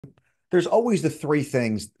there's always the three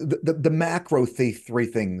things, the macro three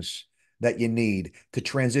things that you need to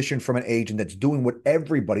transition from an agent that's doing what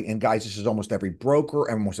everybody, and guys, this is almost every broker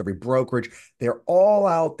and almost every brokerage, they're all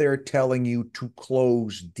out there telling you to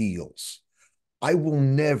close deals. I will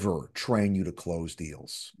never train you to close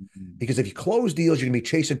deals. Mhm. Because if you close deals, you're going to be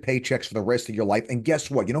chasing paychecks for the rest of your life. And guess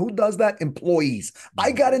what? You know who does that? Employees.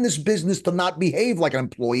 I got in this business to not behave like an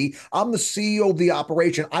employee. I'm the CEO of the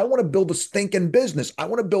operation. I want to build a stinking business. I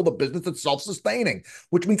want to build a business that's self-sustaining,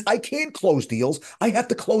 which means I can't close deals. I have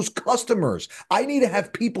to close customers. I need to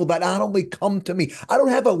have people that not only come to me. I don't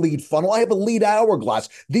have a lead funnel. I have a lead hourglass.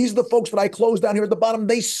 These are the folks that I close down here at the bottom.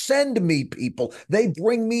 They send me people. They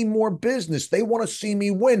bring me more business. They want to see me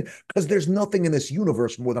win because there's nothing in this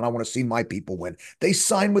universe more than I want to see my people win. They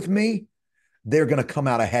sign with me, they're going to come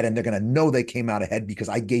out ahead and they're going to know they came out ahead because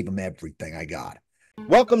I gave them everything I got.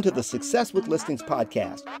 Welcome to the Success with Listings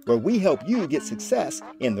podcast, where we help you get success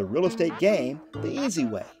in the real estate game the easy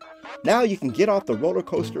way. Now you can get off the roller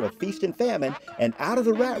coaster of feast and famine and out of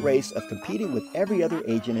the rat race of competing with every other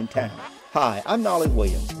agent in town. Hi, I'm Knolly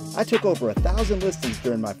Williams. I took over 1,000 listings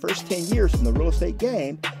during my first 10 years in the real estate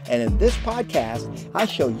game, and in this podcast, I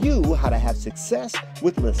show you how to have success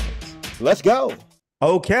with listings. Let's go.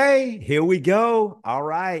 Okay, here we go. All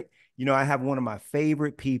right. You know, I have one of my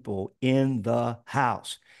favorite people in the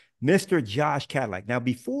house, Mr. Josh Cadillac. Now,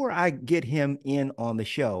 before I get him in on the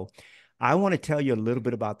show, I want to tell you a little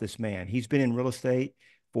bit about this man. He's been in real estate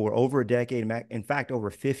for over a decade, in fact, over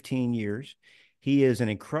 15 years. He is an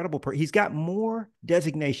incredible person. He's got more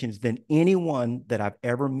designations than anyone that I've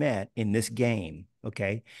ever met in this game.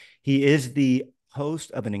 Okay. He is the host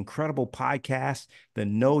of an incredible podcast, the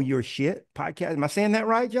Know Your Shit podcast. Am I saying that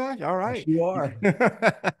right, Josh? All Yes, right. you are.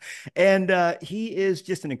 And he is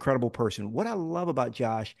just an incredible person. What I love about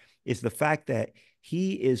Josh is the fact that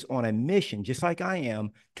he is on a mission, just like I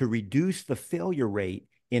am, to reduce the failure rate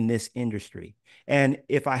in this industry. And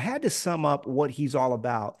if I had to sum up what he's all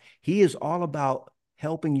about, he is all about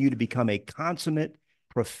helping you to become a consummate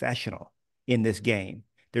professional in this game.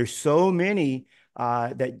 There's so many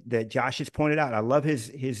that Josh has pointed out. I love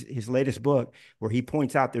his latest book where he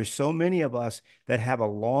points out there's so many of us that have a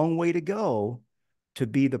long way to go to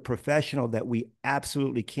be the professional that we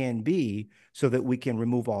absolutely can be, so that we can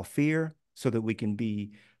remove all fear, so that we can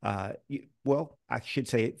be well, I should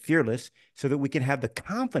say fearless, so that we can have the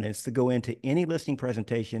confidence to go into any listing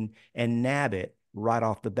presentation and nab it right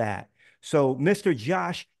off the bat. So Mr.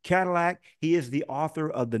 Josh Cadillac, he is the author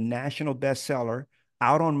of the national bestseller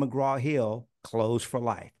Out on McGraw Hill, Close for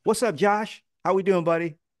Life. What's up, Josh? How we doing,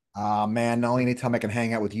 buddy? Man, not only anytime I can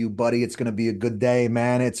hang out with you, buddy, it's going to be a good day,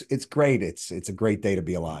 man. It's great. It's a great day to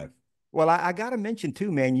be alive. Well, I got to mention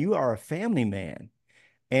too, man, you are a family man.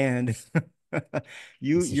 And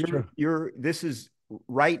This is true. this is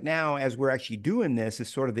right now, as we're actually doing this, is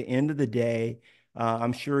sort of the end of the day.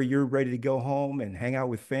 I'm sure you're ready to go home and hang out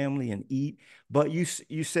with family and eat. But you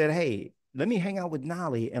said, hey, let me hang out with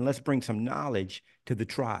Nolly and let's bring some knowledge to the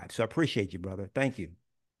tribe. So I appreciate you, brother. Thank you.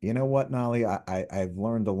 You know what, Nolly? I've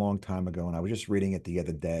learned a long time ago, and I was just reading it the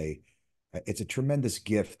other day. It's a tremendous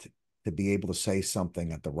gift to be able to say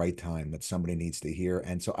something at the right time that somebody needs to hear.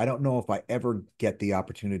 And so I don't know if I ever get the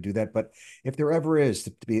opportunity to do that, but if there ever is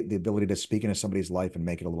to be the ability to speak into somebody's life and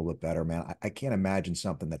make it a little bit better, man, I can't imagine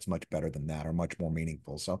something that's much better than that or much more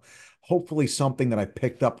meaningful. So hopefully something that I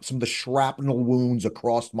picked up, some of the shrapnel wounds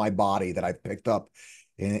across my body that I've picked up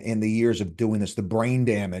in the years of doing this, the brain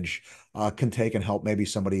damage can take and help maybe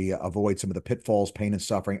somebody avoid some of the pitfalls, pain, and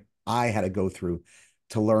suffering I had to go through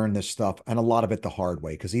to learn this stuff, and a lot of it the hard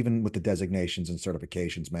way. Because even with the designations and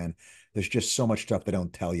certifications, man, there's just so much stuff they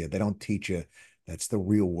don't tell you. They don't teach you. That's the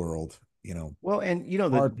real world, Well, and you know,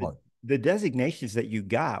 hard part. the designations that you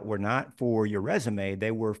got were not for your resume.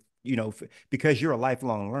 They were, because you're a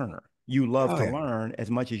lifelong learner. You love Oh to yeah, learn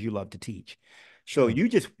as much as you love to teach. So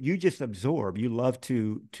sure. you just absorb. You love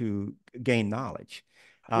to gain knowledge,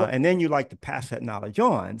 Well, and then you like to pass that knowledge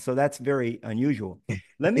on. So that's very unusual.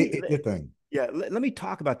 Let me, it's a thing. yeah, let me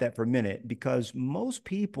talk about that for a minute, because most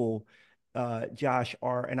people, Josh,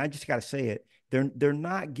 are, and I just got to say it, they're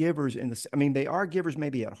not givers in the, I mean, they are givers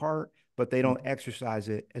maybe at heart, but they don't exercise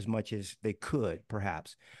it as much as they could,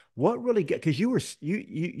 perhaps. What really get, because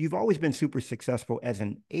you've always been super successful as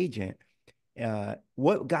an agent.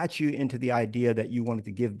 What got you into the idea that you wanted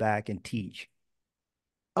to give back and teach?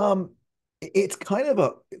 Um, it's kind of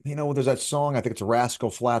a, there's that song, I think it's Rascal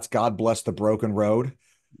Flatts, God Bless the Broken Road.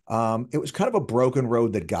 It was kind of a broken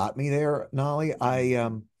road that got me there, Nolly.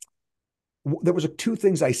 There was two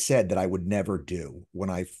things I said that I would never do when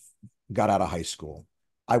I got out of high school.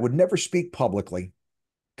 I would never speak publicly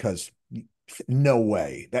because No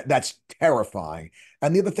way. That's terrifying.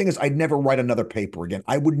 And the other thing is I'd never write another paper again.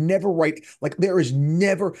 I would never write, like, there is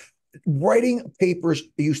never writing papers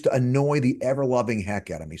used to annoy the ever-loving heck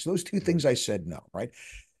out of me. So those two things I said no, right?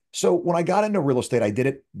 So when I got into real estate, I did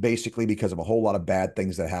it basically because of a whole lot of bad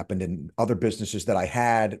things that happened in other businesses that I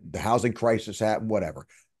had, the housing crisis happened, whatever.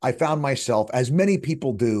 I found myself, as many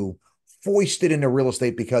people do, foisted into real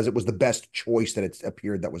estate because it was the best choice that it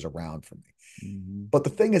appeared that was around for me. Mm-hmm. But the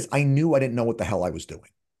thing is, I knew I didn't know what the hell I was doing,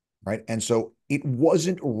 right? And so it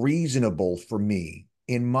wasn't reasonable for me,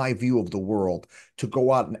 in my view of the world, to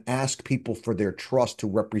go out and ask people for their trust to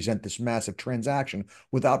represent this massive transaction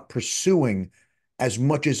without pursuing as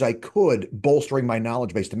much as I could, bolstering my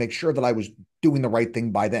knowledge base to make sure that I was doing the right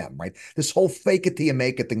thing by them, right? This whole fake it till you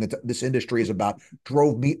make it thing that this industry is about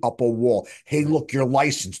drove me up a wall. Hey, look, you're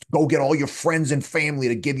licensed. Go get all your friends and family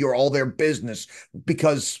to give you all their business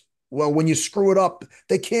because, well, when you screw it up,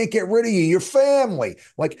 they can't get rid of you, your family.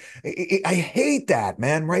 Like, I hate that,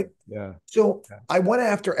 man, right? Yeah. So Yeah. I went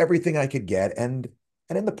after everything I could get. And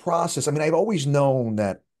in the process, I mean, I've always known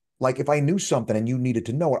that, like, if I knew something and you needed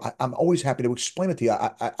to know it, I'm always happy to explain it to you.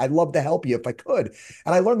 I'd love to help you if I could.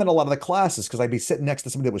 And I learned that in a lot of the classes because I'd be sitting next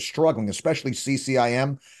to somebody that was struggling, especially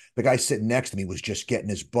CCIM. The guy sitting next to me was just getting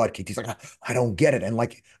his butt kicked. He's like, I don't get it. And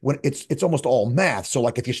like when it's almost all math. So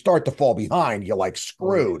like if you start to fall behind, you're like Oh, yeah.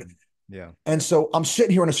 screwed. Yeah. And so I'm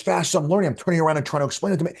sitting here, and as fast as I'm learning, I'm turning around and trying to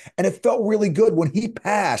explain it to me. And it felt really good when he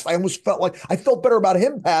passed. I almost felt like I felt better about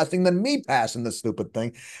him passing than me passing this stupid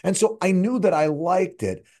thing. And so I knew that I liked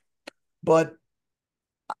it, but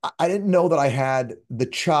I didn't know that I had the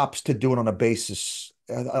chops to do it on a basis,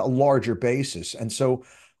 a larger basis. And so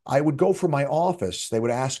I would go from my office. They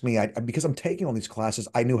would ask me, because I'm taking all these classes,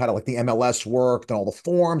 I knew how to, like, the MLS worked and all the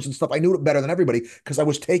forms and stuff. I knew it better than everybody because I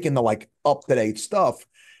was taking the like up to date stuff.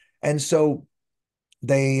 And so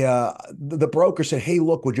the broker said, "Hey,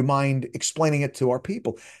 look, would you mind explaining it to our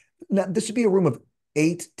people?" Now, this would be a room of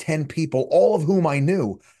 8, 10 people, all of whom I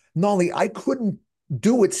knew. Nolly, I couldn't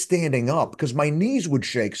do it standing up because my knees would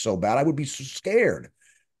shake so bad. I would be so scared.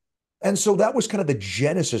 And so that was kind of the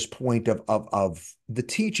genesis point of the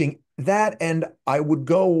teaching. That, and I would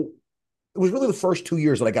go, it was really the first 2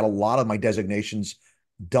 years that I got a lot of my designations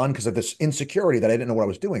done because of this insecurity that I didn't know what I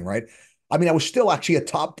was doing, right? I mean, I was still actually a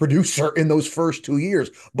top producer in those first 2 years,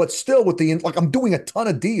 but still with the, like, I'm doing a ton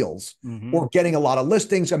of deals Mm-hmm. or getting a lot of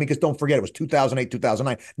listings. I mean, because don't forget, it was 2008,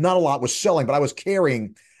 2009. Not a lot was selling, but I was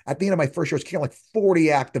carrying, at the end of my first year, I was carrying like 40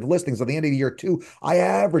 active listings. At the end of the year two, I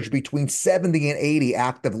averaged between 70 and 80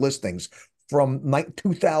 active listings from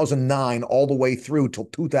 2009 all the way through till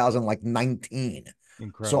 2019. So, I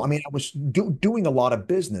Incredible. mean, I was doing a lot of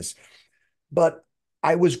business, but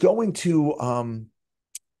I was going to,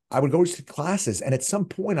 I would go to classes. And at some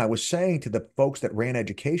point, I was saying to the folks that ran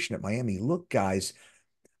education at Miami, look, guys,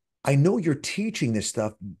 I know you're teaching this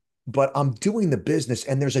stuff, but I'm doing the business,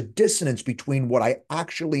 and there's a dissonance between what I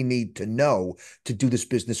actually need to know to do this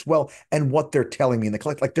business well and what they're telling me in the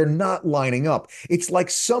class. Like, they're not lining up. It's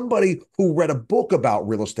like somebody who read a book about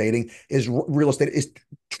real estate is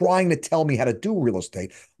trying to tell me how to do real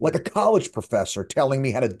estate, like a college professor telling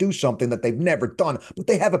me how to do something that they've never done, but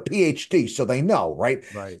they have a PhD, so they know, right?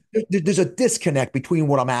 Right. There's a disconnect between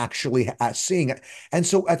what I'm actually seeing. And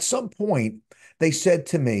so at some point, they said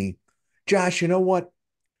to me, Josh, you know what?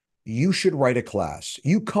 You should write a class.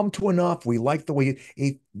 You come to enough. We like the way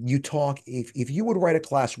you talk. If you would write a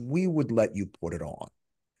class, we would let you put it on.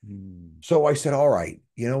 Mm. So I said, all right,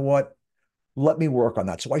 you know what? Let me work on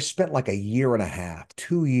that. So I spent like a year and a half,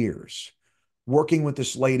 2 years working with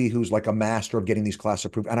this lady who's like a master of getting these classes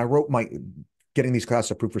approved. And I wrote my getting these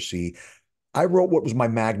classes approved for C. I wrote what was my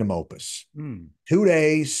magnum opus. Mm. 2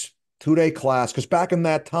 days, 2 day class. Because back in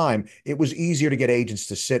that time, it was easier to get agents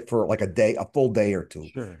to sit for like a day, a full day or two.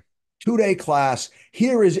 Sure. 2 day class.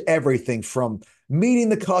 Here is everything from meeting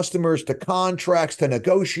the customers to contracts to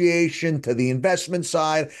negotiation to the investment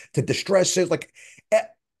side to distress sales. Like,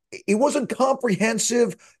 it wasn't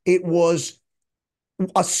comprehensive. It was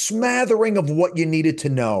a smattering of what you needed to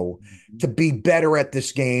know Mhm. to be better at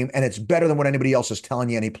this game. And it's better than what anybody else is telling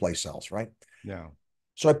you anyplace else, right? Yeah.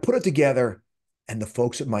 So I put it together, and the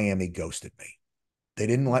folks at Miami ghosted me. They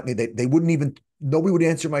didn't let me, they wouldn't even, nobody would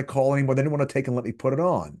answer my call anymore. They didn't want to take and let me put it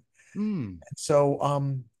on. Mm.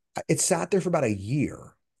 So it sat there for about a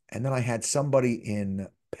year. And then I had somebody in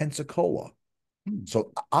Pensacola. Mm.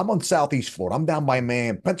 So I'm on Southeast Florida. I'm down by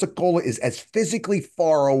man. Pensacola is as physically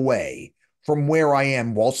far away from where I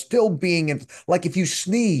am while still being in, like, if you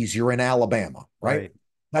sneeze, you're in Alabama, right? Right.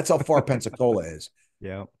 That's how far Pensacola is.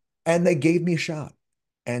 Yeah. And they gave me a shot.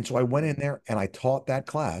 And so I went Mm. in there and I taught that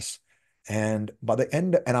class. And by the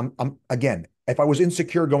end, and I'm again, if I was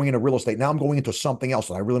insecure going into real estate, now I'm going into something else.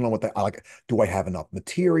 And I really don't know what I like. Do I have enough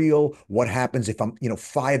material? What happens if I'm,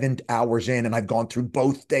 5 hours in and I've gone through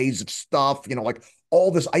both days of stuff, like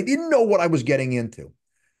all this. I didn't know what I was getting into.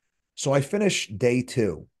 So I finished day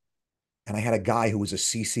two and I had a guy who was a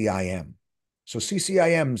CCIM. So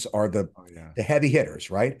CCIMs are the Oh yeah. the heavy hitters,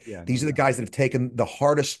 right? Yeah, no These are the doubt. guys that have taken the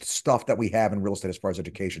hardest stuff that we have in real estate as far as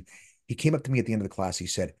education. He came up to me at the end of the class. He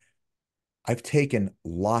said, I've taken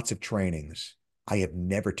lots of trainings. I have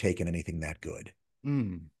never taken anything that good.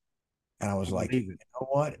 Mm, And I I was like, believe you it. know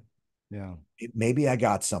what? Yeah. Maybe I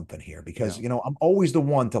got something here Yeah. because, I'm always the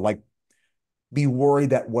one to like be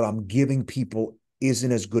worried that what I'm giving people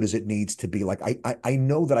isn't as good as it needs to be. Like I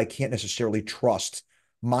know that I can't necessarily trust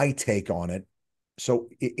my take on it. So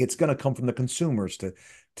it's going to come from the consumers to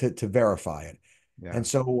verify it. Yeah. And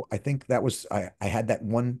so I think that was I had that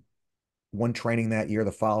one training that year.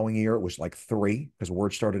 The following year, it was like three because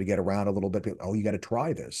word started to get around a little bit. Oh, you got to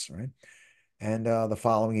try this, right? And the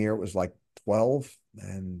following year, it was like 12.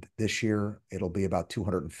 And this year, it'll be about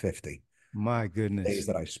 250 My days goodness.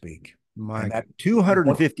 that I speak. My And that,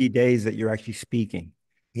 250 days that you're actually speaking.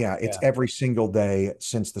 yeah, it's Yeah. every single day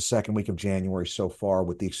since the second week of January so far,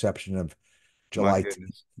 with the exception of My July 10th.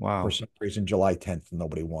 goodness. For Wow. some reason, July 10th,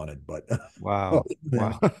 nobody wanted, but Wow.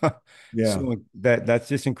 Wow. yeah, So that's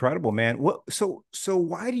just incredible, man. So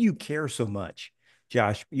why do you care so much,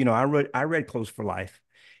 Josh? I read Close for Life.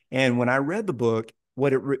 And when I read the book,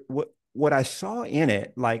 what I saw in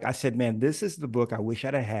it, like I said, man, this is the book I wish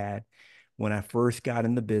I'd have had when I first got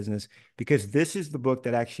in the business, because this is the book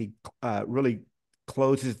that actually really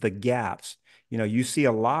closes the gaps. You see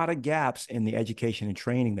a lot of gaps in the education and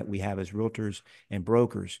training that we have as realtors and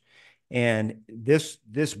brokers. And this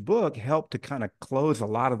book helped to kind of close a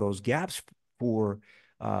lot of those gaps for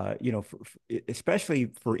especially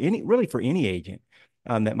for any agent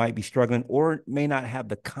that might be struggling or may not have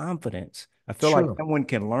the confidence. I feel like sure. someone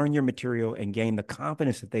can learn your material and gain the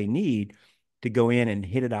confidence that they need to go in and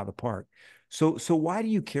hit it out of the park. So why do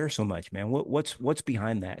you care so much, man? What's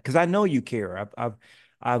behind that? Because I know you care.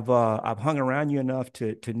 I've hung around you enough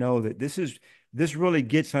to know that this really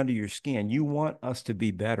gets under your skin. You want us to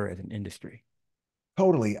be better as an industry.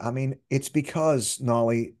 Totally. I mean, it's because,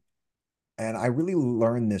 Nolly, and I really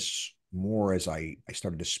learned this more as I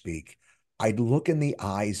started to speak. I'd look in the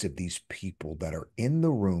eyes of these people that are in the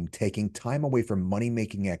room taking time away from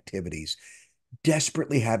money-making activities,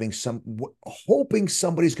 desperately having hoping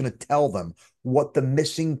somebody's going to tell them what the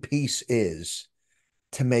missing piece is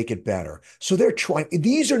to make it better. So they're trying,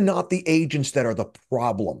 these are not the agents that are the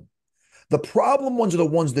problem. The problem ones are the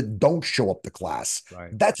ones that don't show up to class.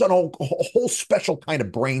 Right. That's a whole special kind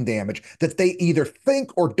of brain damage that they either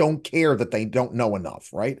think or don't care that they don't know enough,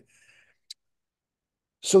 right?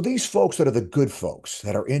 So these folks that are the good folks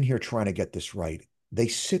that are in here trying to get this right, they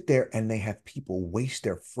sit there and they have people waste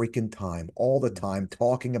their freaking time all the time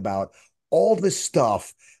talking about all this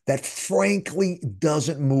stuff that frankly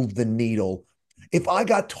doesn't move the needle. If I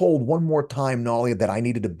got told one more time, Nolly, that I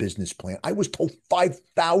needed a business plan, I was told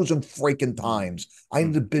 5,000 freaking times I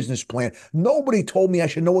needed a business plan. Nobody told me I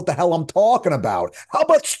should know what the hell I'm talking about. How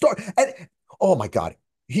about start? And oh my God,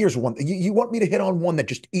 here's one. You want me to hit on one that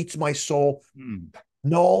just eats my soul? Mm.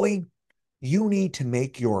 Nolly, you need to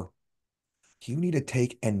you need to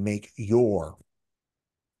take and make your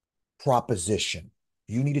proposition.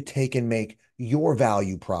 You need to take and make your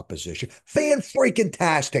value proposition. Fan freaking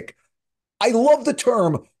tastic. I love the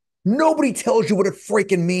term. Nobody tells you what it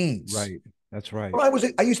freaking means. Right. That's right.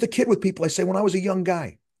 I used to kid with people. I say, when I was a young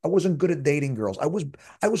guy, I wasn't good at dating girls. I was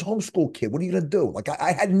homeschool kid. What are you gonna do? Like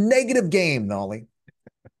I had negative game, Nolly.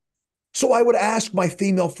 So I would ask my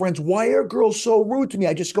female friends, why are girls so rude to me?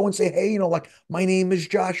 I just go and say, hey, like my name is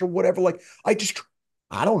Josh or whatever. Like I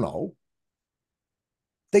don't know.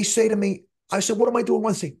 They say to me, I said, what am I doing?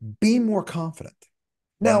 I say, be more confident.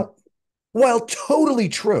 Mm. Now, while totally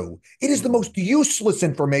true, it is the Mm. most useless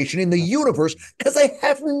information in the universe Absolutely. because I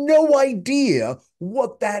have no idea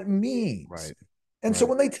what that means. Right. And so Right.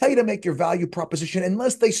 when they tell you to make your value proposition,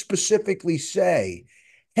 unless they specifically say,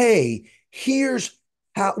 hey, here's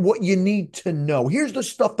what you need to know. Here's the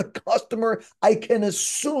stuff the customer, I can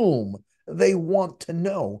assume they want to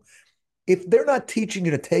know. If they're not teaching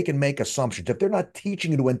you to take and make assumptions, if they're not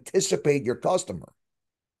teaching you to anticipate your customer,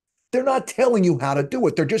 they're not telling you how to do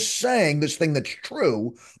it. They're just saying this thing that's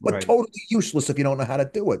true, but Right. totally useless if you don't know how to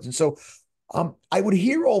do it. And so I would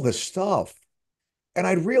hear all this stuff and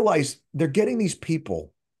I'd realize they're getting these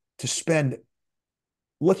people to spend,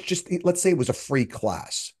 let's say it was a free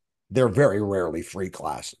class. They're very rarely free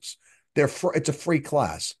classes. It's a free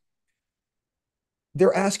class.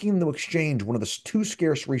 they're asking them to exchange one of the two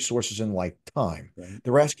scarce resources in life, time. Right.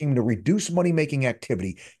 They're asking them to reduce money making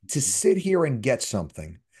activity to Mhm. sit here and get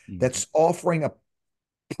something Mhm. that's offering a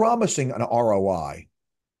promising an ROI,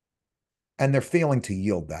 and they're failing to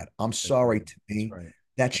yield that. I'm That's right. sorry, to That's me, right.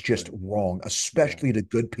 that's That's just right. wrong, Yeah. especially to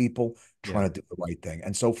good people Yeah. trying to do the right thing.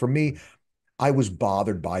 And so for me, I was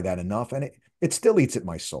bothered by that enough, and it still eats at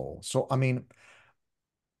my soul. So I mean,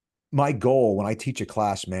 my goal when I teach a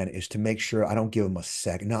class, man, is to make sure I don't give them a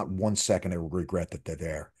second, not 1 second of regret that they're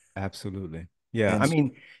there. Absolutely. Yeah. I And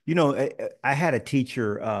mean, I had a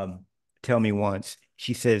teacher tell me once,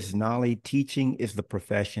 she says, Nolly, teaching is the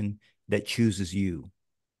profession that chooses you.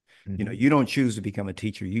 mhm. You don't choose to become a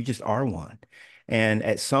teacher, you just are one. And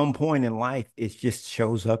at some point in life, it just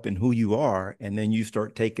shows up in who you are. And then you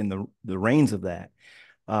start taking the reins of that.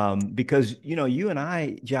 Because, you and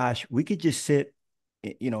I, Josh, we could just sit,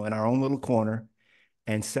 in our own little corner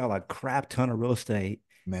and sell a crap ton of real estate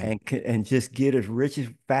Man, and just get as rich as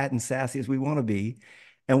fat and sassy as we want to be.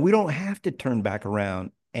 And we don't have to turn back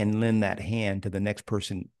around and lend that hand to the next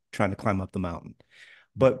person trying to climb up the mountain.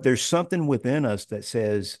 But there's something within us that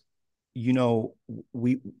says, you know,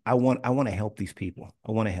 we I want to help these people.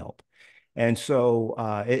 I want to help. And so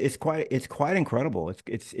it's quite incredible.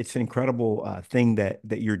 It's an incredible thing that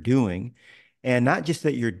you're doing, and not just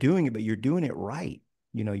that you're doing it, but you're doing it right.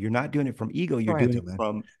 You're not doing it from ego. You're trying doing to, it man.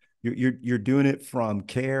 from you're doing it from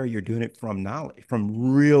care. You're doing it from knowledge,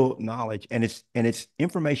 from real knowledge, and it's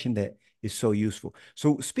information that is so useful.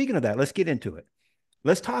 So speaking of that, let's get into it.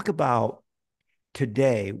 Let's talk about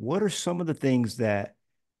today. What are some of the things that,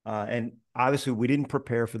 and obviously we didn't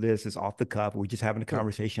prepare for this, it's off the cuff. We're just having a Sure.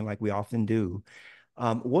 conversation like we often do.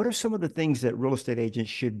 What are some of the things that real estate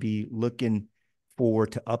agents should be looking for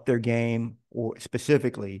to up their game, or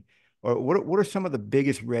specifically, or what are some of the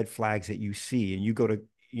biggest red flags that you see? And you go to,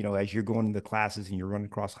 as you're going to the classes and you're running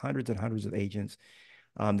across hundreds and hundreds of agents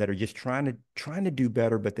that are just trying to do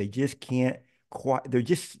better, but they just can't quite,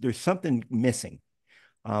 there's something missing.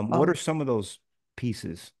 What Um, are some of those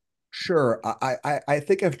pieces? sure. I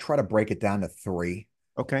think I've tried to break it down to three.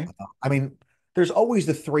 Okay. I mean, there's always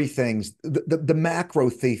the three things, the macro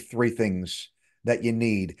three things that you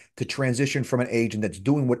need to transition from an agent that's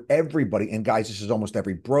doing what everybody, and guys, this is almost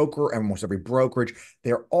every broker, almost every brokerage,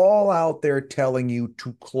 they're all out there telling you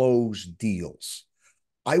to close deals.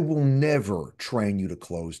 I will never train you to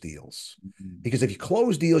close deals. Mhm. Because if you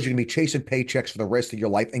close deals, you're going to be chasing paychecks for the rest of your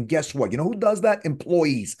life. And guess what? You know who does that?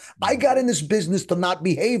 Employees. I Mhm. got in this business to not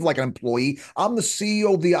behave like an employee. I'm the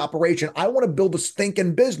CEO of the operation. I want to build a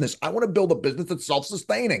stinking business. I want to build a business that's self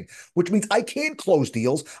sustaining, which means I can't close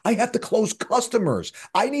deals. I have to close customers.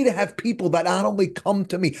 I need to have people that not only come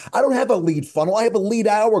to me, I don't have a lead funnel, I have a lead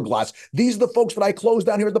hourglass. These are the folks that I close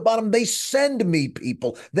down here at the bottom. They send me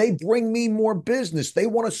people, they bring me more business.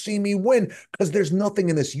 They want to see me win because there's nothing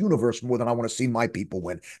in this universe more than I want to see my people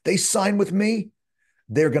win. They sign with me,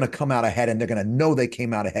 they're going to come out ahead and they're going to know they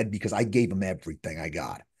came out ahead because I gave them everything I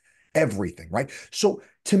got. Everything, right? So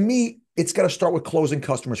to me, it's got to start with closing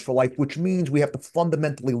customers for life, which means we have to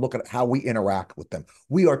fundamentally look at how we interact with them.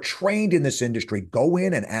 We are trained in this industry. Go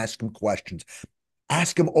in and ask them questions,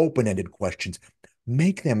 ask them open ended questions,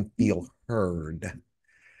 make them feel heard.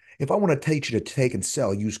 If I want to teach you to take and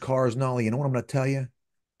sell used cars, Nolly, you know what I'm going to tell you?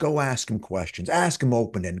 Go ask them questions. Ask them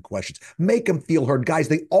open-ended questions. Make them feel heard. Guys,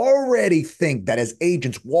 they already think that as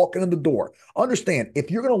agents walking in the door. Understand, if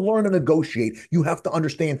you're going to learn to negotiate, you have to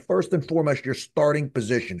understand first and foremost your starting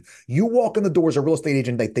position. You walk in the door as a real estate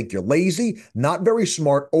agent, they think you're lazy, not very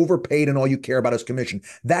smart, overpaid, and all you care about is commission.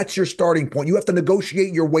 That's your starting point. You have to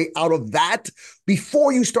negotiate your way out of that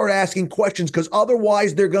before you start asking questions, because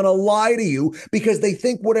otherwise they're going to lie to you because they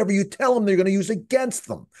think whatever you tell them, they're going to use against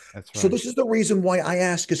them. That's So right. this is the reason why I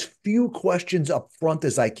ask as few questions up front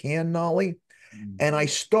as I can, Nolly. Mhm. And I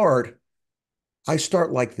start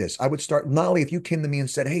like this. I would start, Nolly, if you came to me and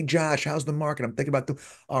said, "Hey Josh, how's the market?" I'm thinking about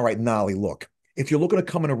all right, Nolly, look. If you're looking to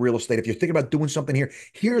come into real estate, if you're thinking about doing something here,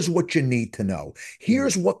 here's what you need to know. Mhm.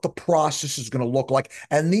 Here's what the process is going to look like.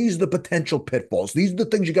 And these are the potential pitfalls. These are the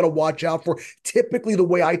things you got to watch out for. Typically, the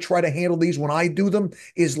way I try to handle these when I do them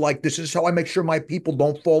is like this is how I make sure my people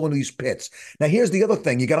don't fall into these pits. Now, here's the other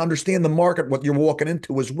thing. You got to understand the market, what you're walking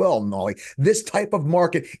into as well, Nolly. This type of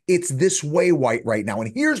market, it's this way right now. And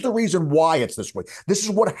here's the reason why it's this way. This is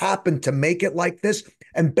what happened to make it like this.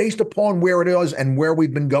 And based upon where it is and where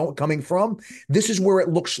we've been coming from, this is where it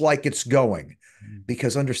looks like it's going. Mhm.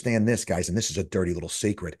 Because understand this, guys, and this is a dirty little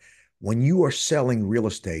secret. When you are selling real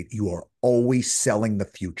estate, you are always selling the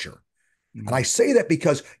future. And I Mm. say that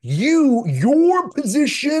because your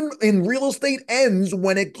position in real estate ends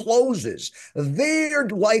when it closes. Their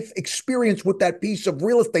life experience with that piece of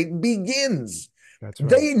real estate begins. That's right.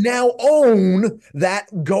 They now own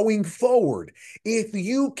that going forward. If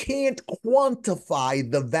you can't quantify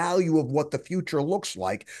the value of what the future looks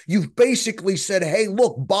like, you've basically said, hey,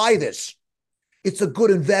 look, buy this. It's a good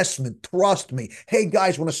investment. Trust me. Hey,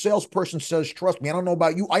 guys, when a salesperson says, trust me, I don't know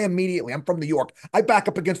about you. I'm from New York. I back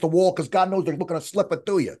up against the wall because God knows they're looking to slip it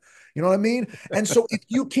to you. You know what I mean? And so if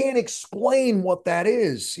you can't explain what that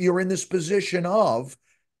is, you're in this position of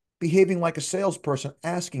behaving like a salesperson,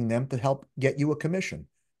 asking them to help get you a commission.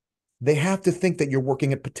 They have to think that you're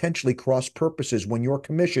working at potentially cross purposes when your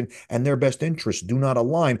commission and their best interests do not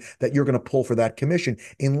align, that you're going to pull for that commission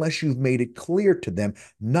unless you've made it clear to them,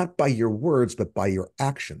 not by your words, but by your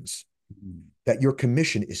actions, Mm. that your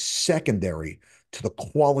commission is secondary to the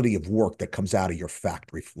quality of work that comes out of your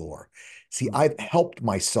factory floor. See, Mm. I've helped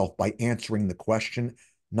myself by answering the question,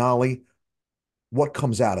 Nolly, what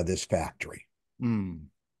comes out of this factory? Mm.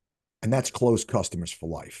 And that's closed customers for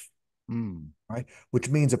life, Mm. right? Which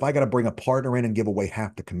means if I got to bring a partner in and give away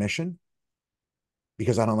half the commission,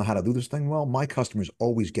 because I don't know how to do this thing well, my customers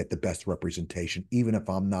always get the best representation. Even if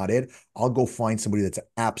I'm not it, I'll go find somebody that's an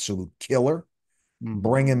absolute killer, Mm.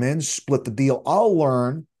 bring him in, split the deal. I'll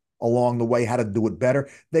learn along the way how to do it better.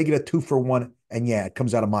 They get a 2-for-1. And yeah, it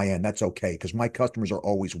comes out of my end. That's okay because my customers are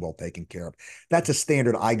always well taken care of. That's a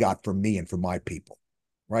standard I got for me and for my people,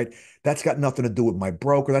 right? That's got nothing to do with my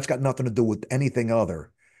broker. That's got nothing to do with anything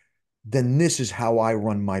other. Then this is how I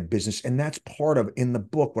run my business. And that's part of in the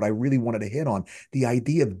book what I really wanted to hit on. The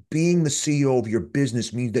idea of being the CEO of your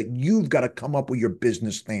business means that you've got to come up with your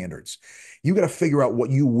business standards. You got to figure out what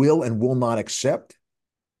you will and will not accept.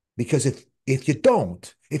 Because if you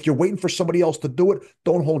don't, if you're waiting for somebody else to do it,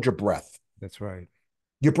 don't hold your breath. That's right.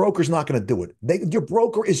 Your broker's not going to do it. Your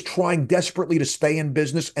broker is trying desperately to stay in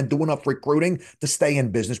business and do enough recruiting to stay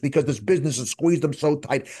in business because this business has squeezed them so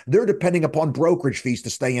tight. They're depending upon brokerage fees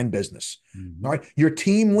to stay in business. All Mm-hmm. right. Your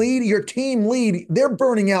team lead, they're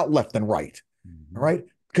burning out left and right. All Mm-hmm. right.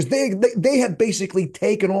 Because they have basically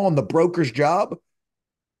taken on the broker's job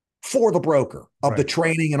for the broker of the Right.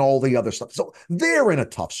 training and all the other stuff. So they're in a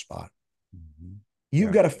tough spot. Mm-hmm. You've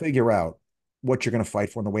Yeah. got to figure out what you're going to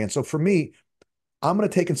fight for in the way. And so for me, I'm going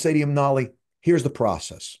to take and say to him, Nolly, here's the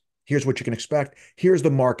process. Here's what you can expect. Here's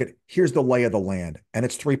the market. Here's the lay of the land. And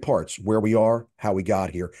it's 3 parts: where we are, how we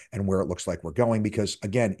got here, and where it looks like we're going. Because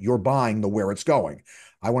again, you're buying the where it's going.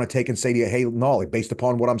 I want to take and say to you, hey, Nolly, based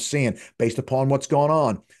upon what I'm seeing, based upon what's going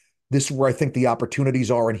on, this is where I think the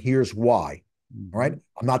opportunities are, and here's why. All right.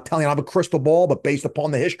 Mm-hmm. I'm not telling you I have a crystal ball, but based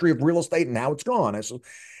upon the history of real estate and how it's gone.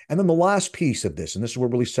 And then the last piece of this, and this is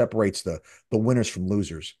what really separates the winners from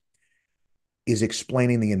losers, is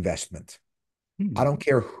explaining the investment. I Mm. don't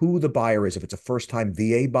care who the buyer is, if it's a first-time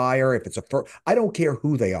VA buyer, if it's I don't care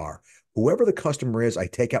who they are. Whoever the customer is, I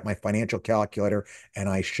take out my financial calculator and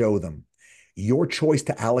I show them your choice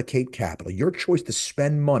to allocate capital, your choice to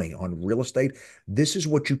spend money on real estate. This is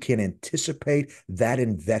what you can anticipate that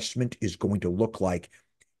investment is going to look like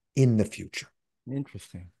in the future.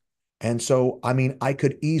 Interesting. And so, I mean, I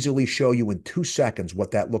could easily show you in 2 seconds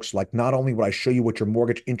what that looks like. Not only would I show you what your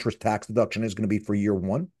mortgage interest tax deduction is going to be for year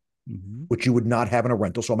one, Mm-hmm. which you would not have in a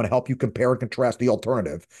rental. So I'm going to help you compare and contrast the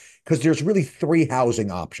alternative because there's really 3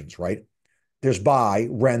 housing options, right? There's buy,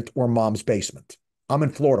 rent, or mom's basement. I'm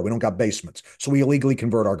in Florida. We don't got basements. So we illegally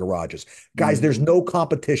convert our garages. Guys, there's Mm-hmm. no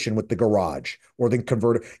competition with the garage or the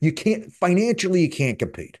converter. You can't, financially, you can't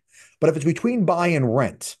compete. But if it's between buy and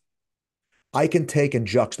rent, I can take and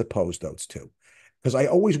juxtapose those two because I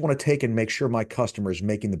always want to take and make sure my customer is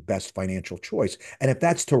making the best financial choice. And if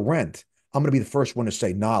that's to rent, I'm going to be the first one to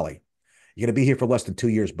say, Nolly, you're going to be here for less than 2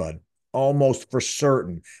 years, bud. Almost for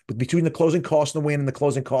certain. But between the closing costs of the way in and the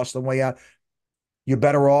closing costs of the way out, you're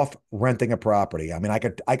better off renting a property. I mean, I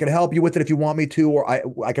could help you with it if you want me to, or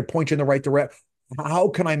I could point you in the right direction. How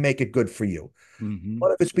can I make it good for you? Mm-hmm.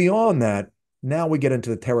 But if it's beyond that, now we get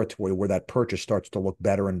into the territory where that purchase starts to look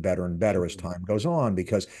better and better and better as Sure. time goes on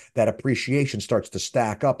because that appreciation starts to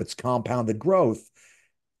stack up. It's compounded growth.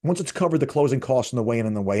 Once it's covered the closing costs on the way in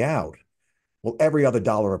and the way out, well, every other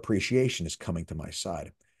dollar appreciation is coming to my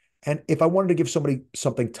side. And if I wanted to give somebody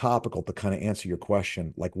something topical to kind of answer your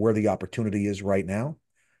question, like where the opportunity is right now,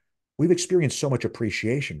 we've experienced so much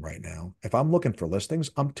appreciation right now. If I'm looking for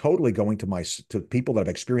listings, I'm totally going to people that have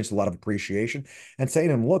experienced a lot of appreciation and saying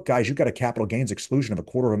to them, look, guys, you got a capital gains exclusion of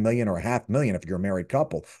 $250,000 or $500,000 if you're a married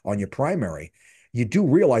couple on your primary. you do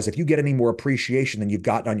realize if you get any more appreciation than you've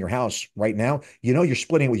gotten on your house right now, you're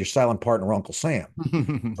splitting it with your silent partner, Uncle Sam.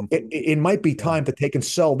 It might be Yeah. time to take and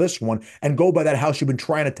sell this one and go by that house you've been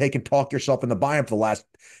trying to take and talk yourself into buying for the last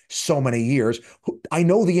so many years. I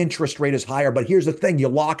know the interest rate is higher, but here's the thing: you're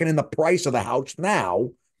locking in the price of the house now.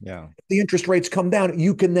 Yeah. If the interest rates come down,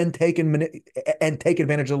 you can then take and take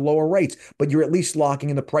advantage of the lower rates, but you're at least locking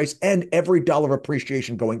in the price, and every dollar of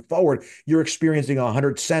appreciation going forward, you're experiencing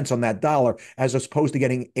 100 cents on that dollar as opposed to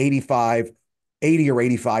getting 80 or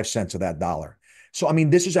 85 cents of that dollar. So, I mean,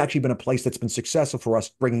 this has actually been a place that's been successful for us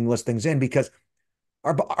bringing listings in because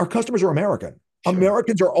our customers are American. Sure.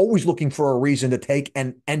 Americans are always looking for a reason to take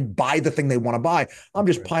and buy the thing they want to buy. I'm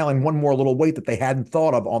That's just right. piling one more little weight that they hadn't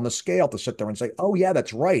thought of on the scale to sit there and say, oh, yeah,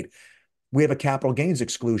 that's right. We have a capital gains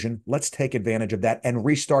exclusion. Let's take advantage of that and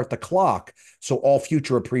restart the clock. So all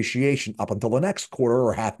future appreciation up until the next quarter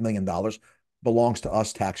or $500,000 belongs to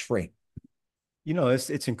us tax free.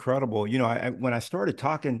 It's incredible. When I started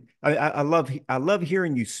talking, I love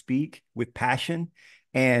hearing you speak with passion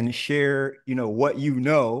and share, what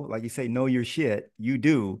like you say, know your shit, you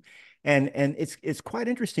do. And it's quite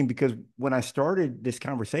interesting because when I started this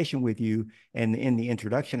conversation with you and in the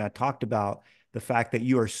introduction, I talked about the fact that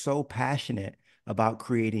you are so passionate about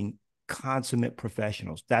creating consummate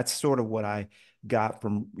professionals. That's sort of what I got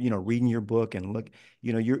from, reading your book and look,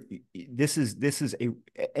 you're this is a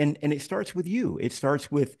and it starts with you. It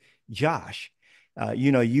starts with Josh.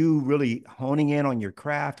 You really honing in on your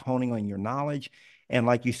craft, honing on your knowledge, and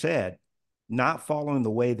like you said, not following the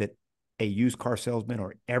way that a used car salesman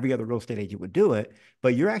or every other real estate agent would do it,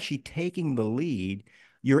 but you're actually taking the lead.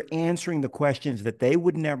 You're answering the questions that they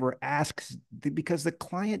would never ask because the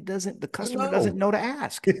I customer doesn't know. know to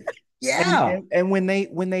ask. And, Yeah. and and when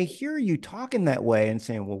they hear you talking that way and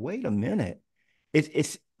saying, "Well, wait a minute,"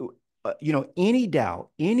 it's any doubt,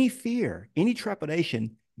 any fear, any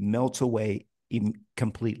trepidation melts away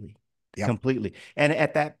completely, Yep. completely. And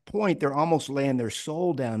at that point, they're almost laying their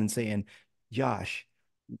soul down and saying, "Josh,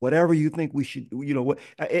 whatever you think we should, what?"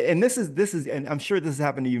 And this is, and I'm sure this has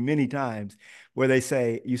happened to you many times, where you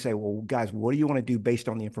say, "Well, guys, what do you want to do based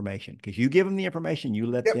on the information?" Because you give them the information, you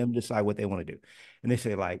let Yep. them decide what they want to do. And they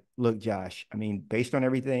say, like, "Look, Josh, I mean, based on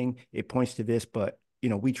everything, it points to this, but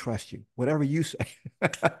we trust you. Whatever you say."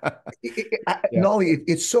 Yeah, Nolly,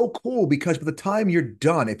 it's so cool because by the time you're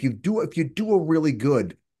done, if you do a really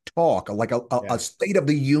good talk, like a yeah, State of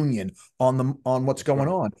the Union on what's that's going right.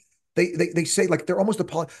 on, they say like they're almost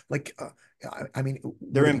like I mean,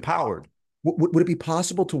 They're empowered. would it be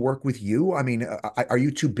possible to work with you? I mean, are you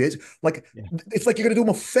too busy? Like Yeah, it's like you're going to do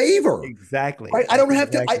them a favor. exactly. Right? I That's don't have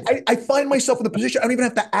to. exactly. I find myself in the position. I don't even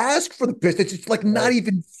have to ask for the business. It's like not Right.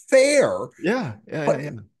 even fair. Yeah, yeah, yeah, But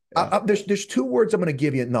yeah, yeah. there's two words I'm going to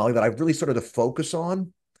give you, Nolly, that I've really started to focus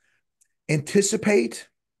on. Anticipate.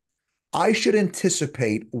 I should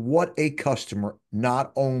anticipate what a customer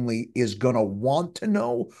not only is going to want to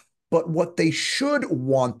know, but what they should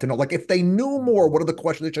want to know. Like if they knew more, what are the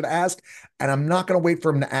questions they should ask? And I'm not going to wait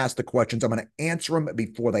for them to ask the questions. I'm going to answer them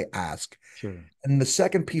before they ask. Sure. And the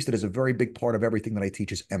second piece that is a very big part of everything that I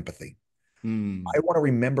teach is empathy. I Mm, want to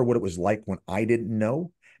remember what it was like when I didn't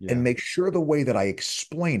know and yeah, make sure the way that I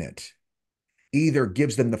explain it either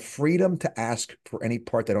gives them the freedom to ask for any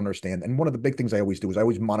part they don't understand. And one of the big things I always do is I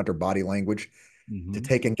always monitor body language to hmm,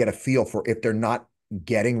 take and get a feel for if they're not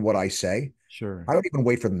getting what I say. sure. I don't even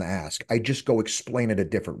wait for them to ask. I just go explain it a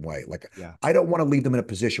different way. Like Yeah. I don't want to leave them in a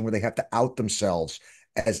position where they have to out themselves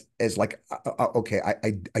as like okay,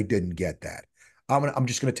 I didn't get that. I'm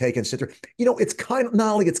just gonna take and sit there. It's kind of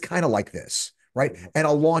not only it's kind of like this, right? And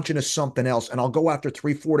I'll launch into something else, and I'll go after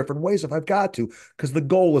three, four different ways if I've got to, because the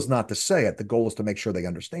goal is not to say it. The goal is to make sure they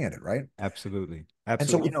understand it, right? Absolutely. And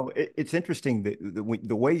Absolutely. so, It's interesting that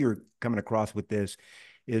the way you're coming across with this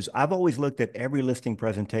is I've always looked at every listing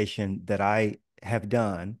presentation that I have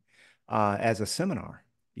done as a seminar.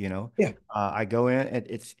 You know, yeah, I go in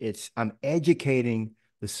and I'm educating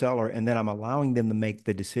the seller and then I'm allowing them to make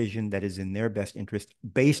the decision that is in their best interest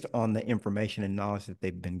based on the information and knowledge that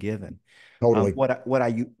they've been given. totally. What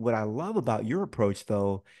I love about your approach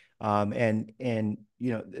though, and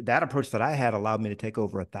that approach that I had allowed me to take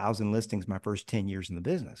over 1,000 listings my first 10 years in the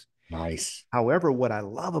business. Nice. However, what I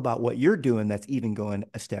love about what you're doing that's even going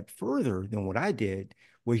a step further than what I did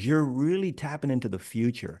was you're really tapping into the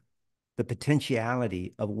future, the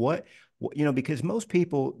potentiality of because most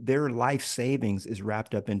people, their life savings is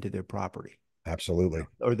wrapped up into their property Absolutely.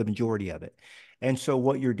 or the majority of it. And so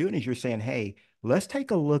what you're doing is you're saying, hey, let's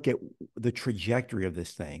take a look at the trajectory of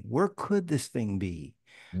this thing. Where could this thing be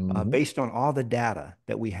Hmm. based on all the data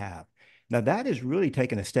that we have? Now that is really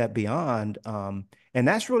taking a step beyond, and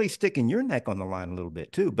that's really sticking your neck on the line a little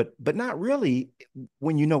bit too, but not really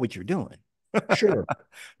when you know what you're doing, Sure.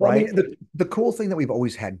 Well, I right? mean, the cool thing that we've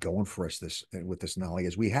always had going for us with this Nolly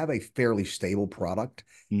is we have a fairly stable product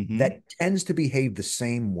Hmm. that tends to behave the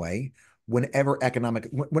same way whenever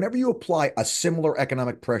you apply a similar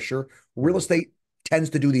economic pressure, real Right. estate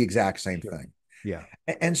tends to do the exact same Sure. thing. Yeah.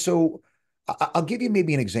 And so I'll give you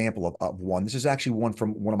maybe an example of one. This is actually one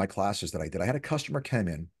from one of my classes that I did. I had a customer come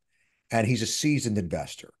in and he's a seasoned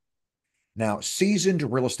investor. Now, seasoned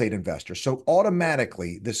real estate investor. So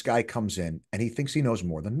automatically, this guy comes in and he thinks he knows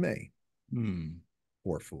more than me. Hmm.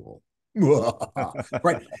 Poor fool.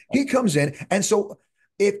 Right. He comes in. And so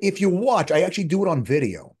if you watch, I actually do it on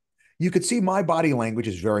video. You could see my body language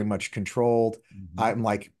is very much controlled. Mhm. I'm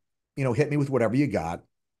like, hit me with whatever you got.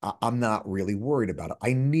 I'm not really worried about it.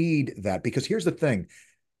 I need that because here's the thing.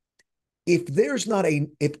 If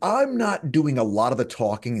I'm not doing a lot of the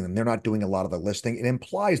talking and they're not doing a lot of the listening, it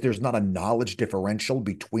implies there's not a knowledge differential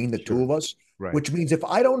between the two Sure. of us, Right. which means if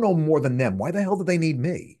I don't know more than them, why the hell do they need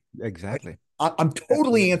me? Right? Exactly. I'm totally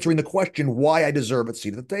Absolutely. answering the question why I deserve a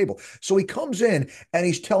seat at the table. So he comes in and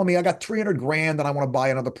he's telling me I got 300 grand and I want to buy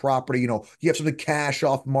another property. You have something cash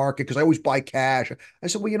off market because I always buy cash. I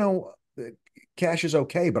said, well, cash is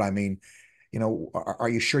okay, but I mean, are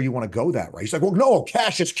you sure you want to go that way? He's like, well, no,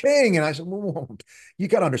 cash is king. And I said, well, you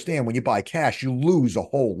got to understand when you buy cash, you lose a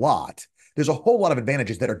whole lot. There's a whole lot of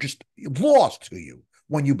advantages that are just lost to you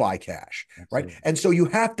when you buy cash, right? Absolutely. And so you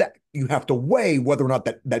have to weigh whether or not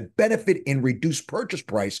that benefit in reduced purchase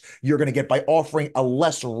price you're going to get by offering a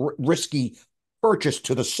less risky purchase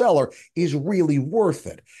to the seller is really worth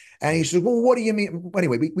it. And he Right. says, well, what do you mean?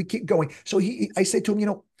 Anyway, we keep going. So I say to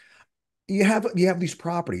him, you have these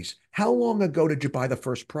properties. How long ago did you buy the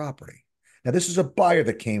first property? Now, this is a buyer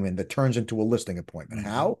that came in that turns into a listing appointment. Hmm.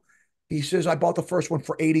 How? He says, I bought the first one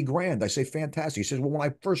for 80 grand. I say, fantastic. He says, well, when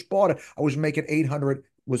I first bought it, I was making 800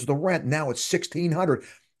 was the rent. Now it's 1600.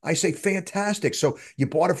 I say, fantastic. So you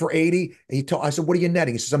bought it for 80. I said, what are you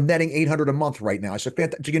netting? He says, I'm netting 800 a month right now. I said,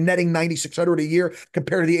 fantastic. So you're netting 9,600 a year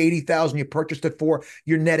compared to the 80,000 you purchased it for.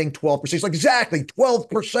 You're netting 12%. He's like, exactly,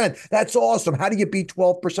 12%. That's awesome. How do you beat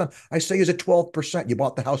 12%? I say, is it 12%? You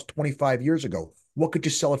bought the house 25 years ago. What could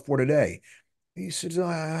you sell it for today? He says,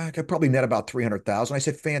 I could probably net about 300,000. I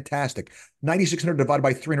said, fantastic. 9,600 divided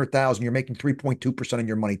by 300,000, you're making 3.2% on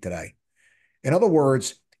your money today. In other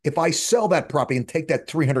words, if I sell that property and take that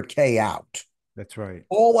 300K out, That's right.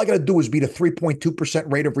 all I got to do is beat a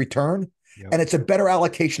 3.2% rate of return. Yep. And it's a better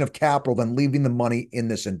allocation of capital than leaving the money in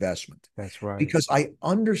this investment That's right. because I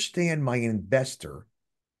understand my investor.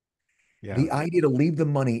 Yeah. The idea to leave the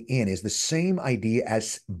money in is the same idea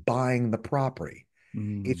as buying the property.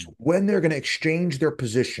 It's Mm. when they're going to exchange their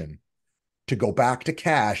position to go back to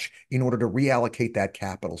cash in order to reallocate that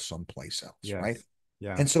capital someplace else, right? Yes.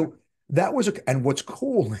 Yeah. And so and what's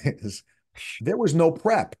cool is there was no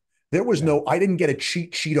prep. Yeah. I didn't get a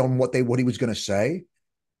cheat sheet on what he was going to say.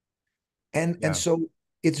 And Yeah. so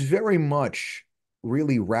it's very much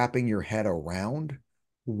really wrapping your head around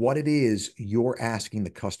what it is you're asking the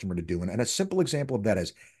customer to do. And a simple example of that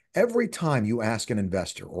is every time you ask an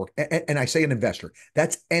investor, and I say an investor,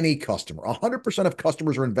 that's any customer. 100% of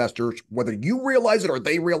customers are investors, whether you realize it or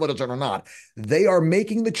they realize it or not. They are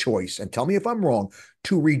making the choice, and tell me if I'm wrong,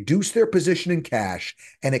 to reduce their position in cash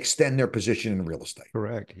and extend their position in real estate.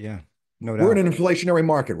 Correct. Yeah. No We're in doubt. an inflationary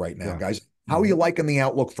market right now, Yeah. guys. How are you Hmm. liking the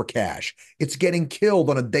outlook for cash? It's getting killed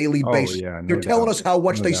on a daily Oh, basis. yeah. They're No telling doubt. us how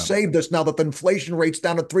much No they doubt. saved us now that the inflation rate's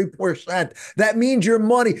down to 3%. That means your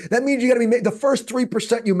money, that means you got to the first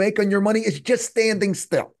 3% you make on your money is just standing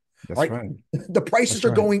still, That's right? right. The prices That's are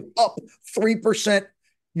right. going up 3%.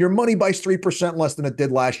 Your money buys 3% less than it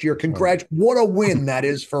did last year. That's right. Congrats. What a win that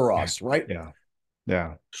is for us, right? Yeah.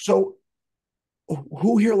 Yeah. So,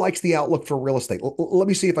 who here likes the outlook for real estate? Let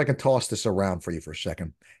me see if I can toss this around for you for a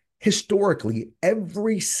second. Historically,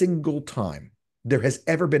 every single time there has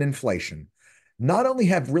ever been inflation, not only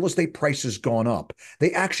have real estate prices gone up,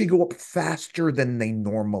 they actually go up faster than they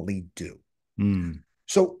normally do. Mm.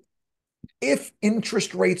 So, if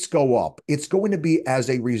interest rates go up, it's going to be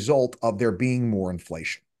as a result of there being more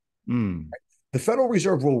inflation. Mm. The Federal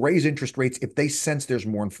Reserve will raise interest rates if they sense there's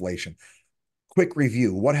more inflation. Quick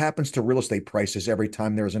review. What happens to real estate prices every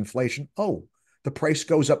time there's inflation? Oh, the price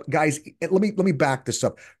goes up. Guys, let me back this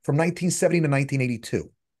up. From 1970 to 1982,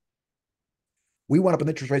 we went up in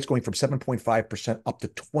interest rates going from 7.5% up to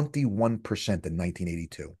 21% in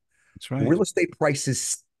 1982. That's right. Real estate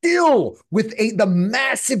prices still with the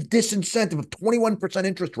massive disincentive of 21%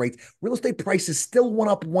 interest rates, real estate prices still went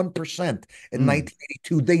up 1% in Mm.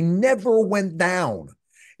 1982. They never went down.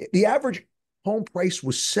 The average home price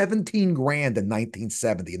was 17 grand in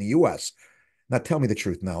 1970 in the US. Now tell me the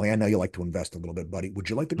truth, Nolly. I know you like to invest a little bit, buddy. Would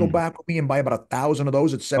you like to go Mm. back with me and buy about 1,000 of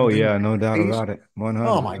those at Oh 17 yeah, grand no doubt apiece? about it.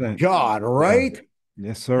 Oh my 100%. God, Yeah. right?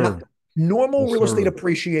 Yes, Now, sir. normal Yes, real estate sir.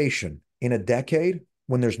 appreciation in a decade,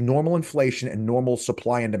 when there's normal inflation and normal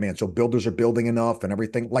supply and demand, so builders are building enough and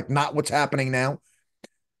everything, like not what's happening now,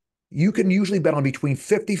 you can usually bet on between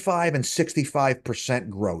 55 and 65%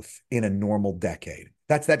 growth in a normal decade.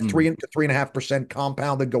 That's that Mm. 3 to 3.5%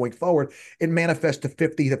 compounded going forward. It manifests to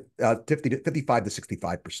 50 to 55 to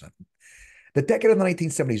 65%. The decade of the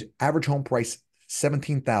 1970s, average home price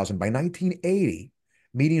 17,000. By 1980,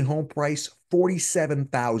 median home price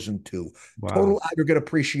 47,002. Wow. Total aggregate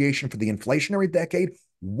appreciation for the inflationary decade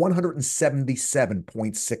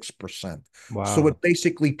 177.6%. So Wow. it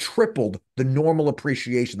basically tripled the normal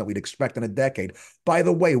appreciation that we'd expect in a decade. By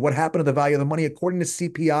the way, what happened to the value of the money? According to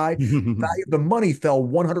CPI, the value of the money fell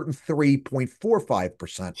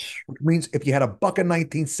 103.45%, which means if you had a buck in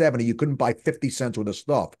 1970, you couldn't buy 50 cents worth of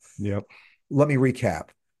stuff. Yep. Let me recap.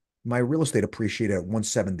 My real estate appreciated at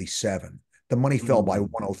 177. The money fell by Mm.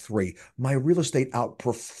 103. My real estate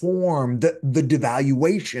outperformed the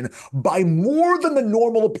devaluation by more than the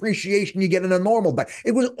normal appreciation you get in a normal bank.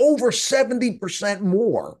 It was over 70%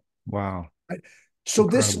 more. Wow. Right? So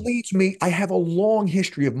this Incredible. leads me, I have a long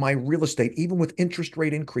history of my real estate, even with interest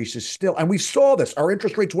rate increases still. And we saw this. Our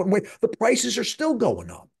interest rates went away. The prices are still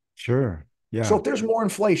going up. Sure. So Yeah. if there's more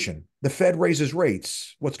inflation, the Fed raises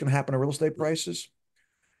rates, what's going to happen to real estate prices?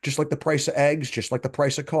 Just like the price of eggs, just like the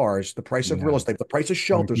price of cars, the price of real Yeah. estate, the price of Gonna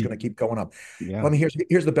shelter is keep. going to keep going up. Yeah. Let me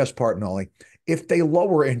here's the best part, Nolly. If they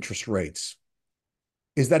lower interest rates,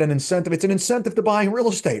 is that an incentive? It's an incentive to buying real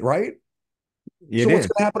estate, right? So It what's is.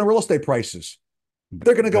 going to happen to real estate prices?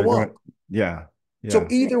 They're going to They're go gonna. up. Yeah. So Yeah.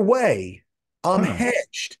 either way, I'm Huh.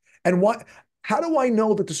 hedged. And what? How do I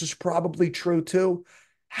know that this is probably true too?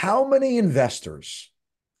 How many investors,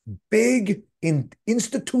 big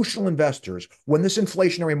institutional investors, when this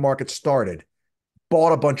inflationary market started,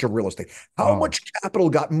 bought a bunch of real estate? How Oh. much capital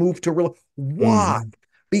got moved to real? Why? Hmm.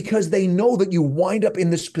 Because they know that you wind up in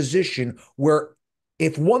this position where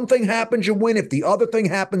if one thing happens, you win. If the other thing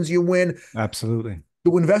happens, you win. Absolutely.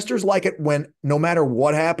 Do investors like it when no matter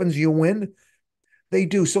what happens, you win? They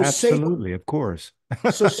do. Absolutely. Of course.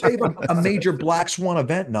 So save a major black swan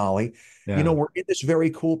event, Nolly. Yeah. We're in this very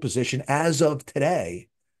cool position as of today,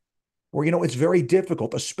 where it's very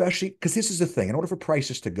difficult, especially because this is the thing. In order for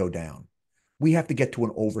prices to go down, we have to get to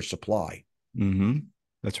an oversupply. Hmm.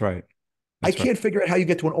 That's right. I That's right. can't figure out how you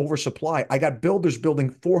get to an oversupply. I got builders building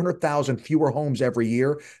 400,000 fewer homes every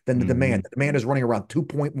year than the Hmm. demand. The demand is running around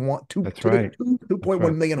 2.1, 2 That's to the right. 2, That's 2.1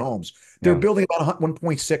 right. million homes. They're Yeah. building about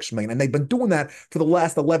 1.6 million, and they've been doing that for the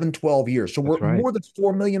last 11, 12 years. So That's we're right. more than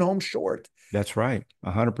 4 million homes short. That's right. A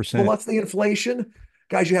hundred Well, percent. that's the inflation.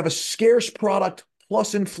 Guys, you have a scarce product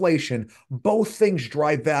plus inflation. Both things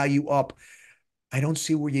drive value up. I don't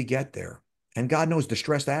see where you get there. And God knows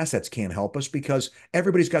distressed assets can't help us because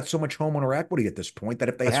everybody's got so much homeowner equity at this point that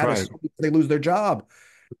if they That's had right. us, they lose their job.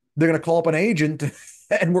 They're going to call up an agent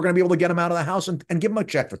and we're going to be able to get them out of the house and give them a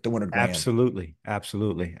check for 200 grand. Absolutely.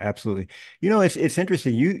 Absolutely. Absolutely. It's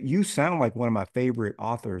interesting. You sound like one of my favorite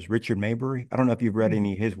authors, Richard Maybury. I don't know if you've read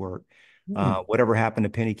any of his work. Hmm. Whatever Happened to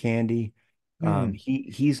Penny Candy. Hmm.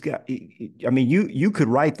 He's got. I mean, you could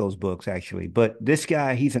write those books actually, but this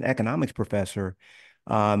guy, he's an economics professor,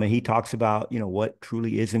 and he talks about what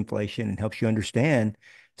truly is inflation and helps you understand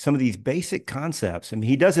some of these basic concepts. I mean,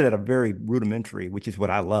 he does it at a very rudimentary, which is what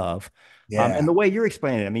I love. And Yeah. the way you're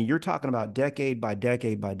explaining it, I mean, you're talking about decade by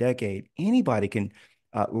decade by decade. Anybody can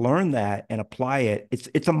learn that and apply it.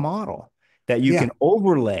 It's a model that you Yeah. can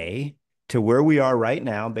overlay to where we are right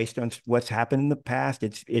now based on what's happened in the past.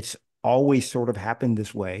 It's always sort of happened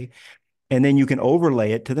this way, and then you can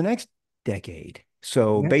overlay it to the next decade.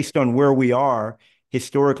 So Yeah. based on where we are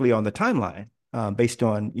historically on the timeline, based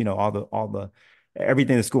on all the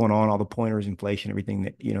everything that's going on, all the pointers, inflation, everything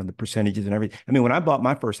that the percentages and everything. I mean, when I bought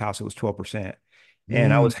my first house, it was 12%,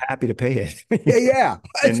 and I Mm. was happy to pay it Yeah. Yeah.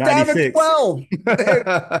 in It's down to '96. 12.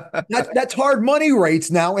 That's hard money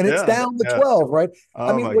rates now, and it's Yeah, down to yeah. 12, right?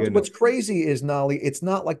 I Oh mean, my what's goodness. crazy is, Nolly, it's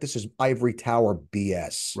not like this is ivory tower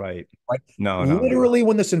BS, Right. right? No, no, no. Literally,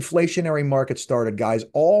 when this inflationary market started, guys,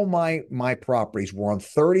 all my properties were on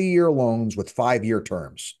 30-year loans with 5-year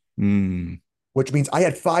terms, Mm, which means I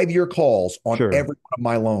had 5-year calls on sure, every one of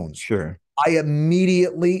my loans. sure. I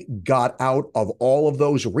immediately got out of all of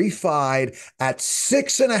those, refied at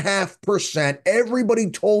 6.5%. Everybody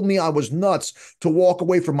told me I was nuts to walk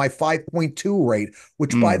away from my 5.2 rate,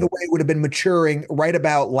 which, by the Mm, way, would have been maturing right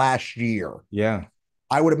about last year. yeah.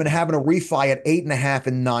 I would have been having a refi at 8.5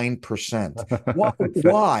 and 9%. Why?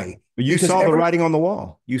 So, Why? you Because saw the every, writing on the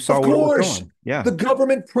wall. You saw of where it was course, going. Yeah. the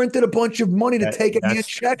government printed a bunch of money to take and hand That's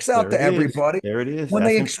checks out there to it is. everybody. There it is. When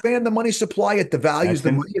they expand the money supply, it devalues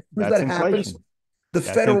the money. As soon as That's that happens, inflation. the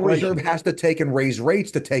That's Federal Reserve inflation. has to take and raise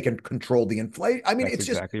rates to take and control the inflation. I mean, That's it's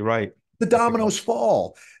just exactly right. the That's exactly. dominoes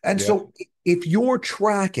fall. And Yeah. so if you're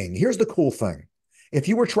tracking, here's the cool thing. If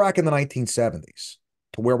you were tracking the 1970s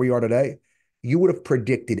to where we are today, you would have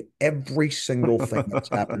predicted every single thing that's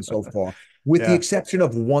happened so far, with the Yeah. exception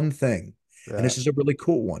of one thing. And Yeah. this is a really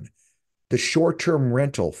cool one. The short-term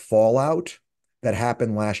rental fallout that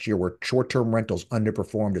happened last year, where short-term rentals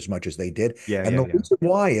underperformed as much as they did. Yeah. And Yeah. the Yeah. reason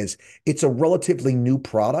why is it's a relatively new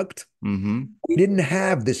product. Mm-hmm. We didn't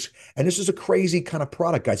have this, and this is a crazy kind of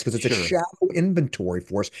product, guys, because it's a Sure. shadow inventory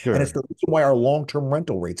for us, and it's Sure. the reason why our long-term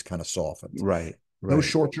rental rates kind of softened. Right. Those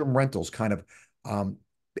Right. short-term rentals kind of, um,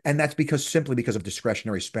 and that's because simply because of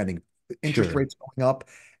discretionary spending, interest Sure. rates going up,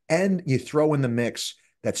 and you throw in the mix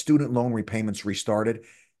that student loan repayments restarted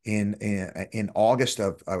in August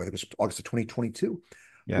of I think it was August of 2022.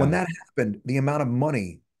 When Yeah. that happened, the amount of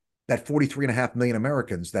money that 43.5 million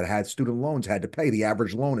Americans that had student loans had to pay, the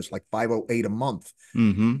average loan is like 508 a month.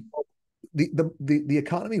 Mm-hmm. The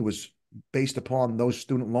economy was based upon those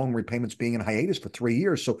student loan repayments being in hiatus for 3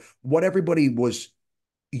 years. So what everybody was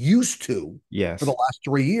used to for the Yes. last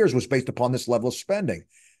 3 years was based upon this level of spending.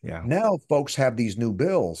 Yeah. Now folks have these new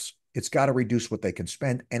bills. It's got to reduce what they can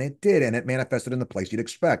spend. And it did. And it manifested in the place you'd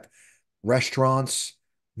expect: restaurants,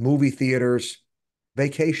 movie theaters,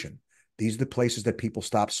 vacation. These are the places that people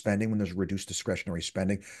stop spending when there's reduced discretionary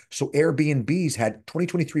spending. So Airbnbs had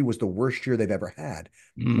 2023 was the worst year they've ever had.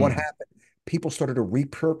 What Mm. happened? People started to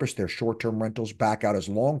repurpose their short-term rentals back out as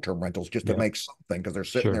long-term rentals just to Yeah. make something because they're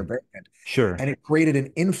sitting there Sure. vacant. Sure. And it created an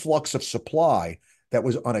influx of supply that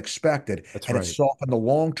was unexpected, That's and it right. softened the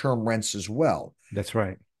long-term rents as well. That's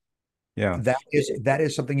right. Yeah. That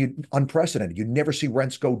is something unprecedented. You never see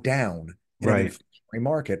rents go down in an Right. inflationary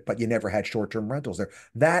market, but you never had short-term rentals there.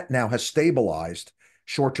 That now has stabilized.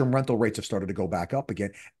 Short-term rental rates have started to go back up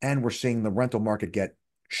again, and we're seeing the rental market get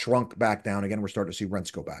shrunk back down again. We're starting to see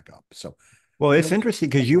rents go back up. So, Well, you it's know, interesting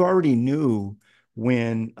because you already knew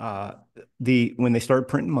when when they started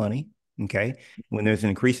printing money, okay, when there's an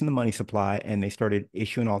increase in the money supply and they started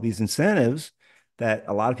issuing all these incentives that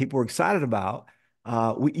a lot of people were excited about.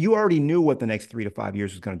 You already knew what the next 3 to 5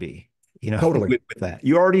 years was going to be, totally with that.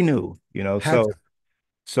 You already knew, had to.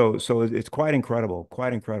 so it's quite incredible,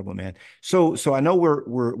 man. So I know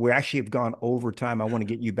we actually have gone over time. I want to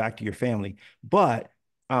get you back to your family, but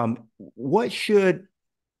what should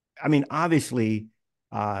I mean, obviously,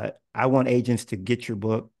 I want agents to get your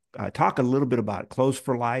book. Talk a little bit about Close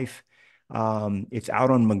for Life. It's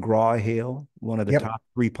out on McGraw-Hill, one of the Yep. top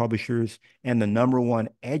three publishers and the number 1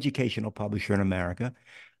 educational publisher in America.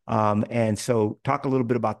 And so, talk a little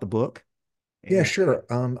bit about the book. Yeah, And sure.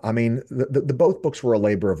 I mean, the both books were a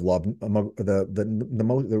labor of love.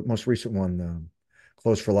 The most recent one,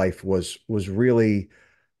 Close for Life, was really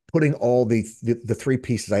putting all the three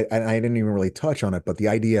pieces. I didn't even really touch on it, but the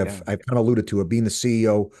idea yeah, of, I've kind of alluded to it, being the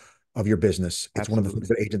CEO of your business. It's one of the things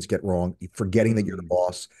absolutely. that agents get wrong, forgetting that you're the Mm,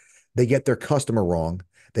 boss. They get their customer wrong.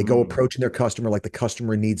 They go mm, approaching their customer like the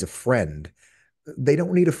customer needs a friend. They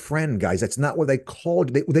don't need a friend, guys. That's not what they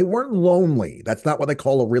called. They weren't lonely. That's not what they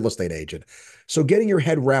call a real estate agent. So getting your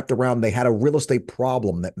head wrapped around they had a real estate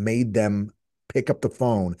problem that made them pick up the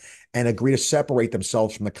phone and agree to separate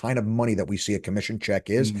themselves from the kind of money that we see a commission check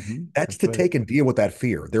is. That's that's to right. take and deal with that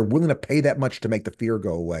fear. They're willing to pay that much to make the fear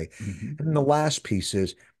go away. Hmm. And then the last piece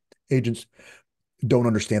is agents don't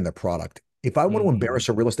understand their product. If I want to Hmm. embarrass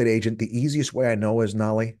a real estate agent, the easiest way I know is,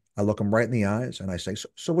 Nolly, I look them right in the eyes and I say,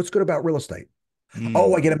 so what's good about real estate?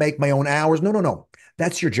 Oh, I Mm, get to make my own hours. No, no, no.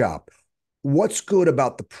 That's your job. What's good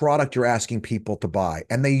about the product you're asking people to buy?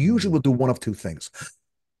 And they usually mm, will do one of two things.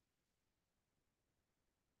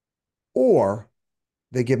 Or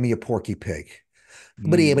they give me a porky pig.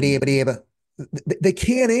 mm. They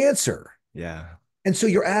can't answer. Yeah. And so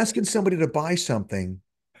you're asking somebody to buy something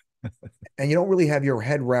and you don't really have your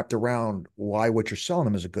head wrapped around why what you're selling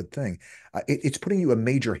them is a good thing. It's putting you a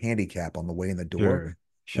major handicap on the way in the door.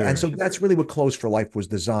 Sure. And so Sure. that's really what Close for Life was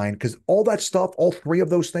designed, because all that stuff, all three of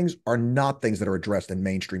those things are not things that are addressed in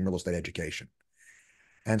mainstream real estate education.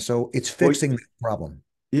 And so it's Well, fixing that problem.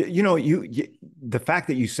 the fact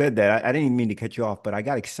that you said that, I didn't even mean to cut you off, but I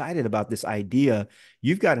got excited about this idea.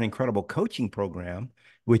 You've got an incredible coaching program,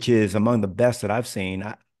 which is among the best that I've seen.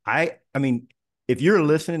 I mean, if you're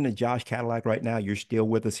listening to Josh Cadillac right now, you're still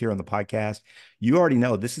with us here on the podcast. You already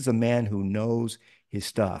know this is a man who knows his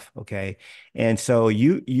stuff. Okay. And so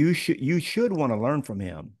you should want to learn from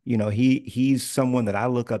him. He's someone that I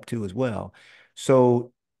look up to as well.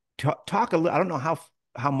 So talk a little, I don't know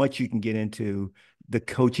how much you can get into the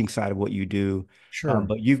coaching side of what you do. Sure.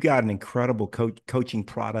 But you've got an incredible coaching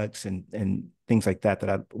products and things like that that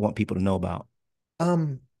I want people to know about.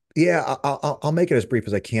 Um, yeah, I'll make it as brief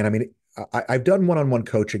as I can. I mean, I've done one-on-one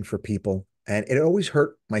coaching for people, and it always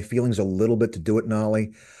hurt my feelings a little bit to do it,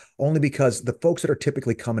 Nolly, only because the folks that are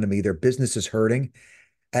typically coming to me, their business is hurting.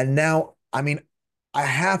 And now, I mean, I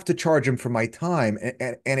have to charge them for my time,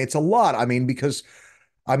 and it's a lot. I mean, because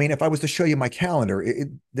I mean, if I was to show you my calendar,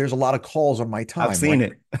 there's a lot of calls on my I've time, right? seen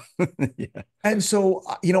it. Yeah. And so,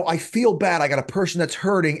 I feel bad. I got a person that's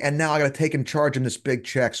hurting, and now I got to take and charge him this big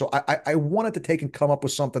check. So I wanted to take and come up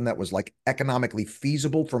with something that was like economically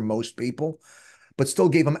feasible for most people, but still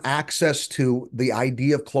gave them access to the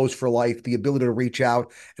idea of clothes for life, the ability to reach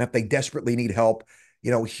out, and if they desperately need help,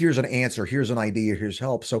 here's an answer, here's an idea, here's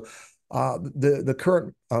help. So the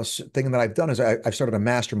current thing that I've done is I've started a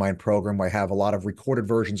mastermind program where I have a lot of recorded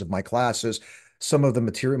versions of my classes. Some of the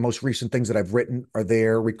material, most recent things that I've written are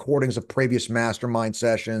there, recordings of previous mastermind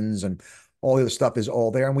sessions, and all the other stuff is all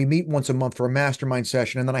there. And we meet once a month for a mastermind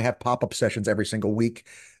session. And then I have pop-up sessions every single week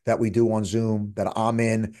that we do on Zoom that I'm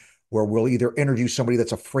in, where we'll either interview somebody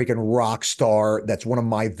that's a freaking rock star, that's one of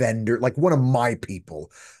my vendors, like one of my people.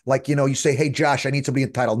 Like, you say, hey, Josh, I need somebody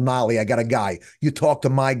entitled Knolly. I got a guy. You talk to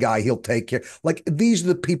my guy, he'll take care. Like, these are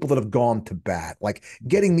the people that have gone to bat. Like,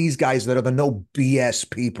 getting these guys that are the no BS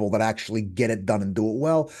people that actually get it done and do it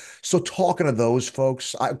well. So talking to those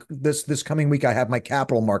folks, this coming week, I have my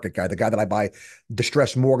capital market guy, the guy that I buy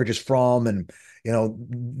distressed mortgages from. And,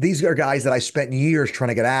 these are guys that I spent years trying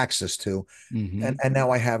to get access to. And, Hmm. and now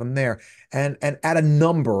I have them there. And at a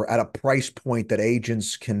number, at a price point that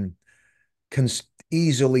agents can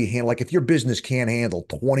easily handle. Like if your business can't handle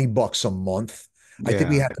 $20 a month, I think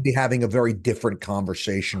we Yeah. have to be having a very different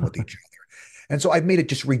conversation with each other. And so I've made it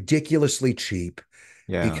just ridiculously cheap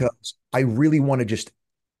Yeah. because I really want to just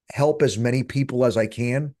help as many people as I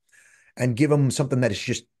can and give them something that is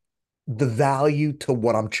just the value to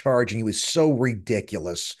what I'm charging you is so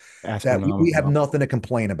ridiculous that we have Astronomical. nothing to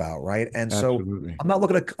complain about, right? And so Absolutely. I'm not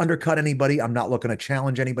looking to undercut anybody. I'm not looking to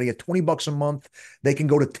challenge anybody. At $20 a month, they can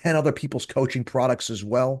go to 10 other people's coaching products as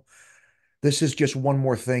well. This is just one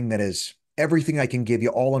more thing that is everything I can give you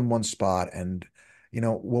all in one spot. And,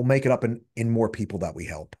 we'll make it up in more people that we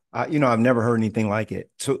help. I've never heard anything like it.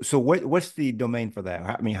 So what's the domain for that?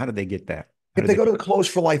 I mean, how did they get that? How If did they they? go to the Close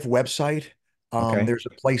for Life website, Okay. there's a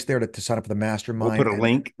place there to sign up for the We'll mastermind, put a and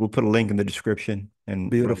link. We'll put a link in the description and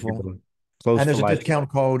for beautiful. people to close And for there's a life. discount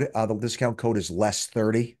code. The discount code is less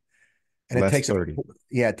 30. And it Less takes it, 30.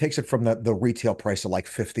 yeah, it takes it from the retail price of like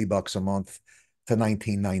 $50 a month to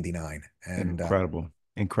 19.99. And Incredible.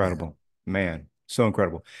 yeah, Incredible. Man, so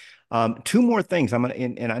incredible. Two more things.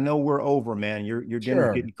 And I know we're over, man. Your dinner's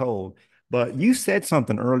sure, getting cold. But you said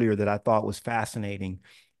something earlier that I thought was fascinating.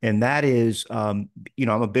 And that is, I'm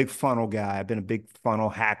a big funnel guy. I've been a big funnel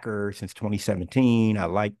hacker since 2017.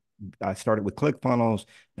 I started with ClickFunnels.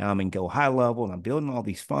 Now I'm in Go High Level and I'm building all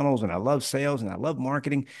these funnels and I love sales and I love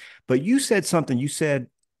marketing. But you said something. You said,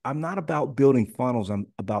 I'm not about building funnels. I'm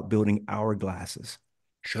about building hourglasses.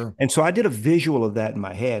 sure. And so I did a visual of that in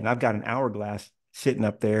my head, and I've got an hourglass sitting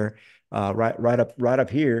up there, right up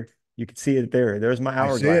here. You can see it there. There's my I see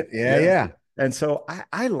hourglass. it. Yeah, Yeah. yeah. And so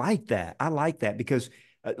I like that. I like that because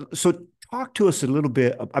so talk to us a little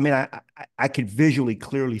bit. I mean, I could visually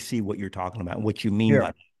clearly see what you're talking about and what you mean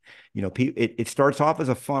by Here. that. It starts off as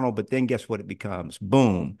a funnel, but then guess what it becomes?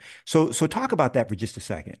 Boom. So talk about that for just a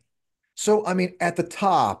second. So, I mean, at the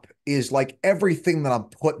top is like everything that I'm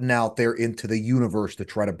putting out there into the universe to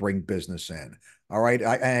try to bring business in. All right.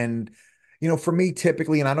 For me,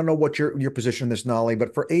 typically, and I don't know what your position in this, Nolly,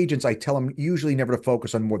 but for agents, I tell them usually never to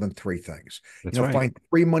focus on more than three things. That's right. Find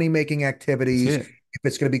three money-making That's activities. it. If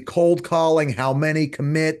it's going to be cold calling, how many,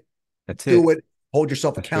 commit, That's do it. it, hold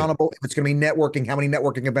yourself That's it. accountable. If it's going to be networking, how many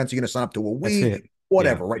networking events are you going to sign up to a That's week? it. Yeah.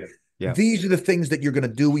 Whatever, right? Yeah. These are the things that you're going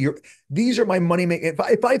to do. These are my money making.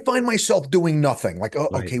 If I find myself doing nothing, like, oh,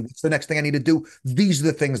 Right. okay, what's the next thing I need to do? These are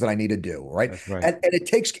the things that I need to do, right? That's right. And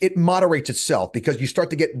it moderates itself because you start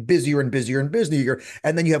to get busier and busier and busier,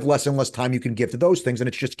 and then you have less and less time you can give to those things, and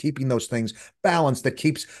it's just keeping those things balanced that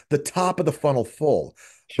keeps the top of the funnel full.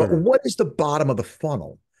 But Sure. what is the bottom of the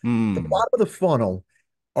funnel? The Mm. bottom of the funnel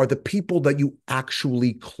are the people that you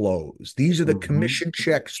actually close. These are the Hmm. commission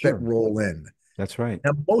checks that Sure. roll in. That's right.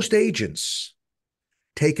 Now, most agents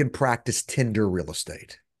take and practice Tinder real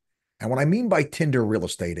estate. And what I mean by Tinder real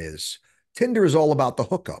estate is Tinder is all about the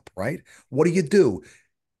hookup, right? What do?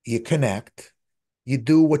 You connect, You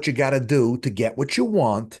do what you got to do to get what you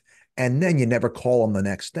want, and then you never call them the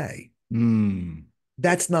next day. Mm.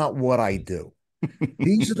 That's not what I do.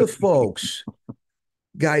 These are the folks,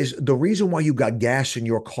 guys. The reason why you got gas in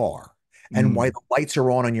your car and why Mm. the lights are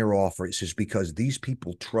on your office is because these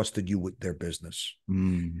people trusted you with their business.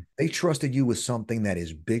 Mm. They trusted you with something that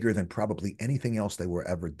is bigger than probably anything else they will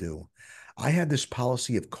ever do. I had this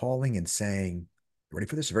policy of calling and saying, ready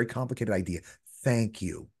for this? A very complicated idea. Thank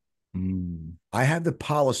you. Mm. I have the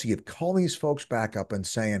policy of calling these folks back up and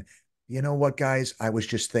saying, you know what, guys, I was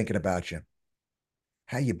just thinking about you.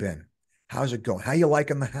 How you been? How's it going? How you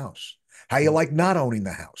liking the house? How you like not owning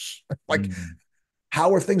the house? Like, Mm.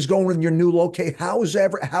 how are things going in your new location? How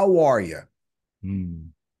are you? Mm.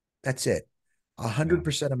 That's it. Yeah.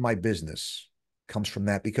 100% of my business comes from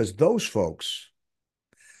that because those folks,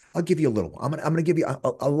 I'll give you a little one. I'm gonna give you,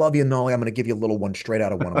 I love you, Nolly. I'm gonna give you a little one straight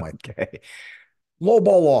out of one of my Okay.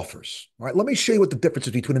 lowball offers. All right. Let me show you what the difference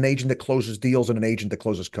is between an agent that closes deals and an agent that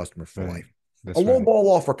closes customers for Right. life. A That's right. lowball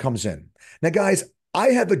offer comes in. Now, guys, I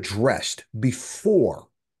have addressed before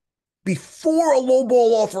a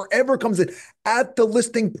lowball offer ever comes in at the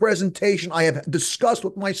listing presentation, I have discussed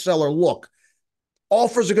with my seller, look,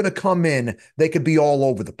 offers are going to come in. They could be all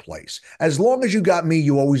over the place. As long as you got me,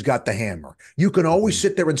 you always got the hammer. You can always Mhm.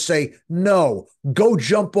 sit there and say, no, go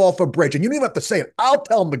jump off a bridge. And you don't even have to say it. I'll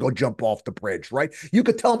tell them to go jump off the bridge, right? You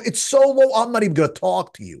could tell them it's so low, I'm not even going to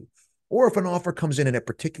talk to you. Or if an offer comes in and it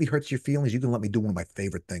particularly hurts your feelings, you can let me do one of my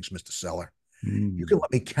favorite things, Mr. Seller. You can Mm.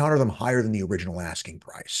 let me counter them higher than the original asking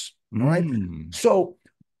price. All right. Mm. So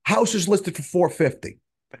house is listed for 450.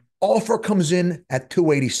 Offer comes in at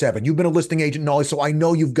 287. You've been a listing agent, Nolly, so I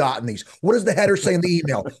know you've gotten these. What does the header say in the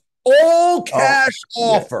email? All Oh, cash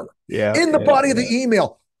yeah. offer. Yeah. In the Yeah. body of the Yeah.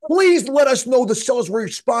 email, please let us know the seller's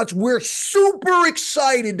response. We're super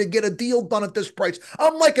excited to get a deal done at this price.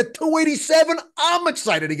 I'm like at 287. I'm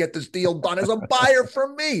excited to get this deal done as a buyer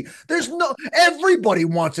for me. Everybody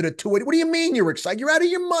wants it at 280. What do you mean you're excited? You're out of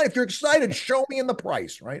your mind. If you're excited, show me in the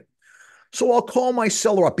price, right? So I'll call my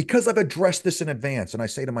seller up because I've addressed this in advance. And I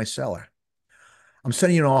say to my seller, I'm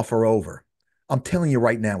sending you an offer over. I'm telling you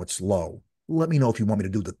right now it's low. Let me know if you want me to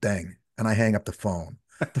do the thing. And I hang up the phone.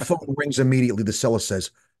 The phone rings immediately. The seller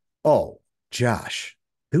says, oh, Josh,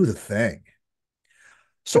 do the thing.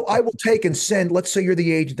 So I will take and send, let's say you're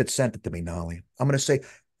the agent that sent it to me, Nolly. I'm going to say,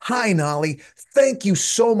 hi, Nolly. Thank you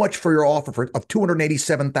so much for your offer of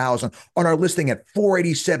 287,000 on our listing at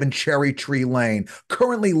 487 Cherry Tree Lane,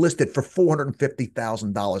 currently listed for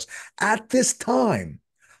 $450,000. At this time,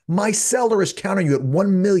 my seller is counting you at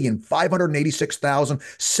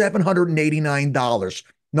 $1,586,789.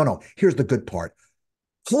 No, no, here's the good part.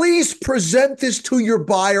 Please present this to your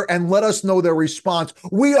buyer and let us know their response.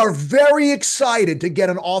 We are very excited to get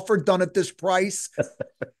an offer done at this price.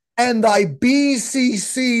 And I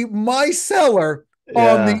BCC my seller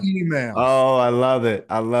on the Yeah. email. Oh, I love it.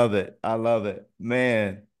 I love it. I love it.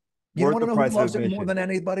 Man, You worth want to the know who price of loves it more admission. than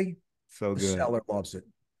anybody? So The good. seller loves it.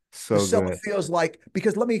 The So seller good. feels like,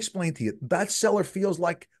 because let me explain to you, that seller feels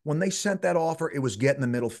like when they sent that offer, it was getting the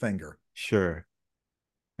middle finger. Sure.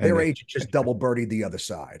 And Their agent just double birdied the other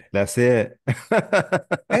side. that's it.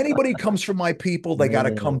 Anybody comes from my people, they got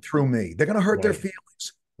to come Man. through me. They're going to hurt their Right.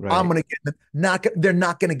 feelings. I'm Right. going to get not. They're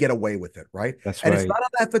not going to get away with it, right? That's And it's right. not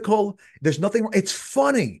unethical. There's nothing. It's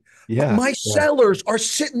funny. Yeah. My Yeah. sellers are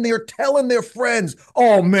sitting there telling their friends,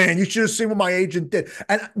 "Oh man, you should have seen what my agent did."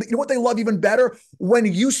 And you know what they love even better? When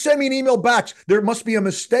you send me an email back, there must be a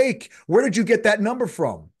mistake. Where did you get that number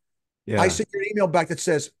from? I Yeah. sent you an email back that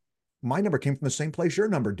says my number came from the same place your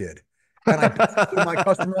number did, and I BCC'd my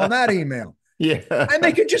customer on that email. And they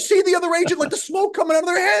Yeah. can just see the other agent like the smoke coming out of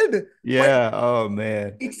their head, right? Yeah. Oh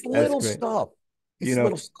man. It's That's little great. stuff. You It's know,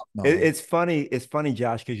 little stuff, Nolly. it's funny. It's funny,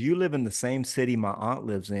 Josh, because you live in the same city my aunt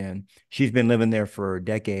lives in. She's been living there for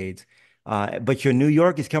decades. But your New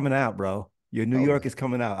York is coming out, bro. Your New Oh York yeah, is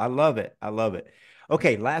coming out. I love it. I love it.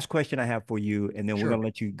 Okay, last question I have for you, and then we're sure. gonna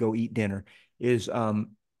let you go eat dinner. Is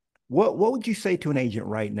what would you say to an agent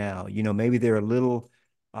right now? You know, maybe they're a little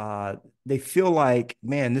uh they feel like,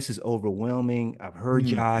 man, this is overwhelming. I've heard Mm,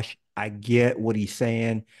 Josh. I get what he's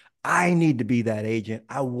saying. I need to be that agent.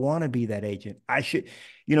 I want to be that agent. I should,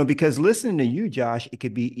 because listening to you, Josh, it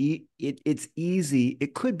could be it's easy.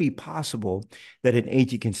 It could be possible that an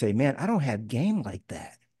agent can say, "Man, I don't have game like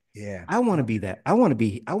that. yeah. I want to No, be that. I want to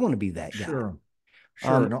be that guy." sure.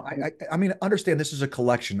 Sure. Um, No, I mean, understand this is a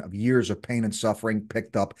collection of years of pain and suffering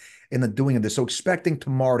picked up in the doing of this. So expecting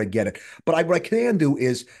tomorrow to get it. But what I can do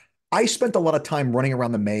is I spent a lot of time running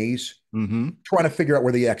around the maze mhm. trying to figure out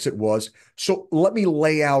where the exit was. So let me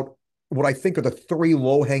lay out what I think are the three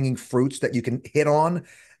low-hanging fruits that you can hit on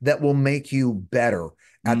that will make you better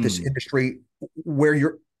at this Mm. industry where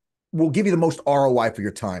you're will give you the most ROI for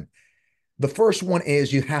your time. The first one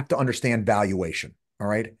is you have to understand valuation. All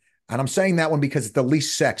right. And I'm saying that one because it's the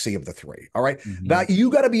least sexy of the three. All right. Hmm. That you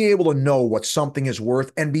got to be able to know what something is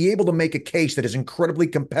worth and be able to make a case that is incredibly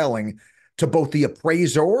compelling to both the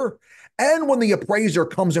appraiser and when the appraiser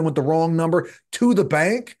comes in with the wrong number to the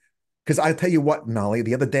bank. Because I tell you what, Nolly,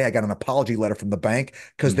 the other day I got an apology letter from the bank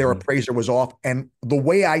because their Hmm. appraiser was off. And the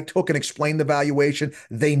way I took and explained the valuation,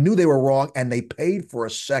 they knew they were wrong and they paid for a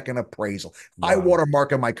second appraisal. High Wow.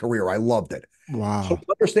 watermark in my career. I loved it. So Wow.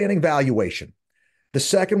 understanding valuation. The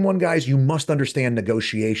second one, guys, you must understand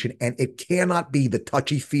negotiation, and it cannot be the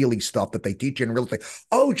touchy-feely stuff that they teach you in real estate.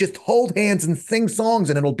 Oh, just hold hands and sing songs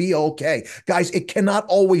and it'll be okay. Guys, it cannot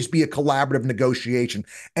always be a collaborative negotiation.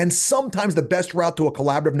 And sometimes the best route to a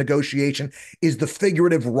collaborative negotiation is the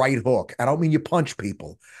figurative right hook. I don't mean you punch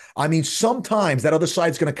people. I mean, sometimes that other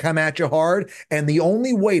side's going to come at you hard, and the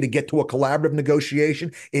only way to get to a collaborative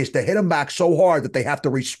negotiation is to hit them back so hard that they have to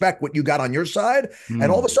respect what you got on your side. And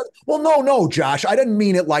all of a Mm. sudden, well, no, Josh, I didn't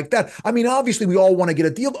mean it like that. I mean, obviously, we all want to get a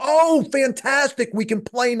deal. Oh, fantastic. We can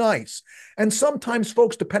play nice. And sometimes,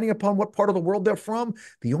 folks, depending upon what part of the world they're from,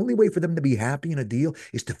 the only way for them to be happy in a deal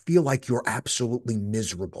is to feel like you're absolutely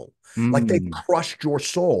miserable, like they've Mm. crushed your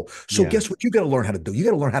soul. So, Yeah. guess what? You got to learn how to do. You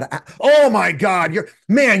got to learn how to act. Oh, my God.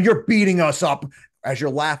 You're beating us up as you're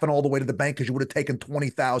laughing all the way to the bank because you would have taken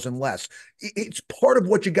 20,000 less. It's part of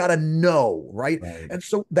what you got to know, right? Right. And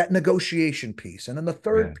so that negotiation piece. And then the Yeah.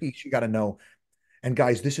 third piece you got to know, and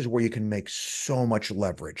guys, this is where you can make so much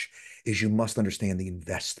leverage, is you must understand the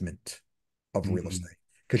investment of real Hmm. estate.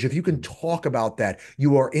 Because if you can talk about that,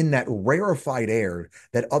 you are in that rarefied air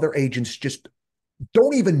that other agents just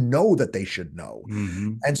don't even know that they should know.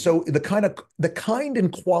 Hmm. And so the kind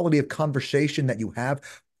and quality of conversation that you have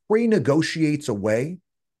pre-negotiates away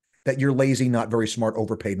that you're lazy, not very smart,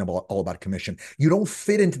 overpaid, and all about commission. You don't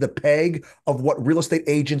fit into the peg of what real estate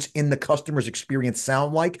agents in the customer's experience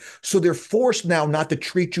sound like. So they're forced now not to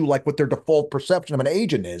treat you like what their default perception of an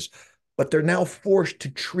agent is, but they're now forced to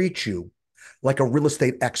treat you like a real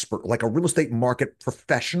estate expert, like a real estate market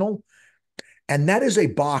professional. And that is a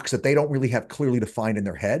box that they don't really have clearly defined in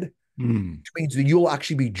their head, Mm. which means that you'll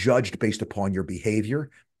actually be judged based upon your behavior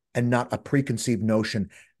and not a preconceived notion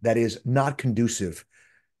that is not conducive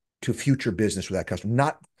to future business with that customer,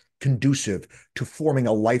 not conducive to forming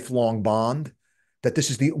a lifelong bond. That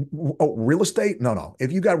this is the real estate. No.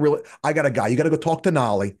 If you got real, I got a guy. You got to go talk to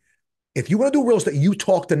Nolly. If you want to do real estate, you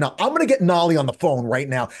talk to Nolly. I'm going to get Nolly on the phone right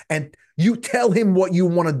now, and you tell him what you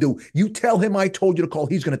want to do. You tell him I told you to call.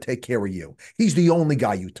 He's going to take care of you. He's the only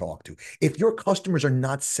guy you talk to. If your customers are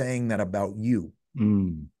not saying that about you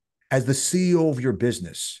Mm. as the CEO of your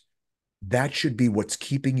business, that should be what's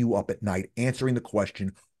keeping you up at night, answering the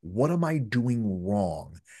question, what am I doing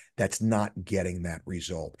wrong that's not getting that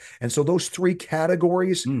result? And so those three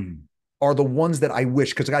categories Mm. are the ones that I wish,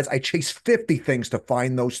 because guys, I chase 50 things to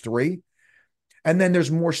find those three. And then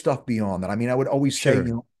there's more stuff beyond that. I mean, I would always say,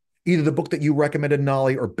 Sure. either the book that you recommended,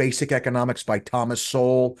 Nolly, or Basic Economics by Thomas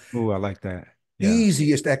Sowell. Oh, I like that. Yeah.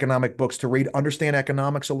 Easiest economic books to read. Understand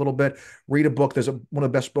economics a little bit. Read a book. There's one of the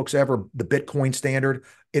best books ever, The Bitcoin Standard.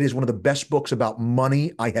 It is one of the best books about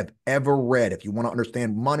money I have ever read. If you want to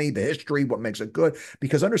understand money, the history, what makes it good,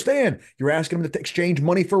 because understand, you're asking them to exchange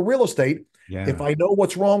money for real estate. If Yeah. I know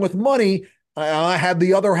what's wrong with money, I have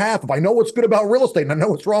the other half. If I know what's good about real estate and I know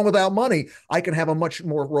what's wrong without money, I can have a much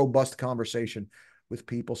more robust conversation with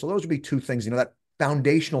people. So those would be two things, that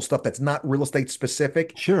foundational stuff that's not real estate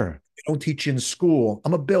specific. Sure. They don't teach you in school.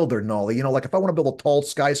 I'm a builder, Nolly. Like if I want to build a tall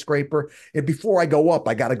skyscraper, before I go up,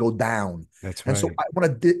 I got to go down. That's And so right. I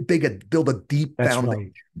want to build a deep That's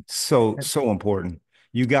foundation. right. So important.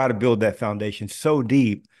 You got to build that foundation so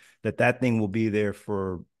deep that that thing will be there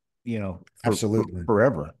for, for Absolutely.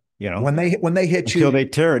 forever, When they hit until you, they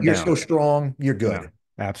tear it you're so down. strong, you're Yeah, good.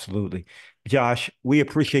 absolutely. Josh, we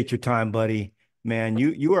appreciate your time, buddy. Man,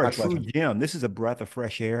 you are a My true pleasure. gem. This is a breath of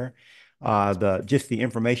fresh air. The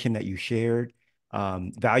information that you shared,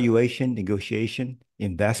 valuation, negotiation,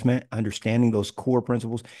 investment, understanding those core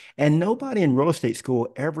principles. And nobody in real estate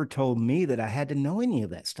school ever told me that I had to know any of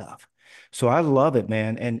that stuff. So I love it,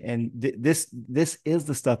 man. And this is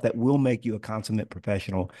the stuff that will make you a consummate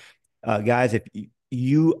professional. Guys, if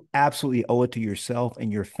you absolutely owe it to yourself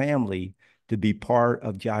and your family to be part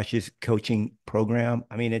of Josh's coaching program.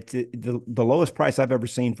 I mean, it's the lowest price I've ever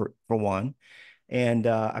seen for one. And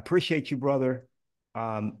I appreciate you, brother.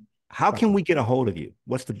 How My can pleasure. we get a hold of you?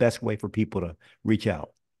 What's the best way for people to reach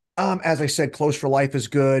out? As I said, Close for Life is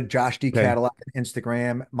good. Josh D. Okay. Cadillac on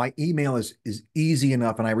Instagram. My email is easy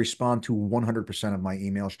enough, and I respond to 100% of my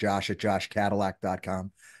emails,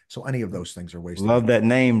 josh@joshcadillac.com. So any of those things are wasted. Love that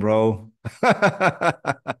name, bro.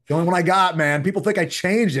 The only one I got, man. People think I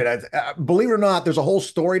changed it. Believe it or not, there's a whole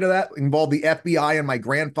story to that. Involved the FBI and my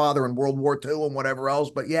grandfather in World War II and whatever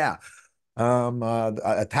else. But yeah,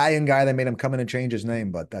 Italian guy, they made him come in and change his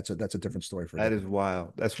name, but that's a different story for That that. is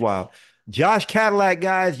wild. That's wild. Josh Cadillac,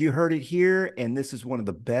 guys, you heard it here. And this is one of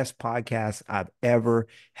the best podcasts I've ever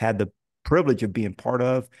had the privilege of being part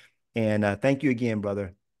of. And thank you again,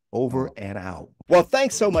 brother. Over and out. Well,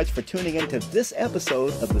 thanks so much for tuning into this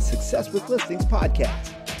episode of the Success with Listings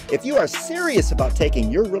podcast. If you are serious about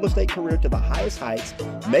taking your real estate career to the highest heights,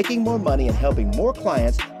 making more money and helping more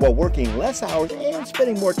clients while working less hours and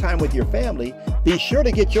spending more time with your family, be sure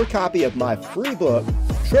to get your copy of my free book,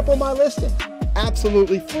 Triple My Listing,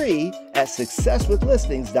 absolutely free at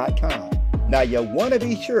successwithlistings.com. Now, you want to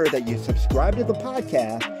be sure that you subscribe to the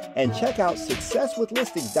podcast and check out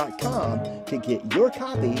successwithlistings.com to get your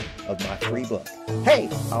copy of my free book. Hey,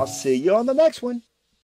 I'll see you on the next one.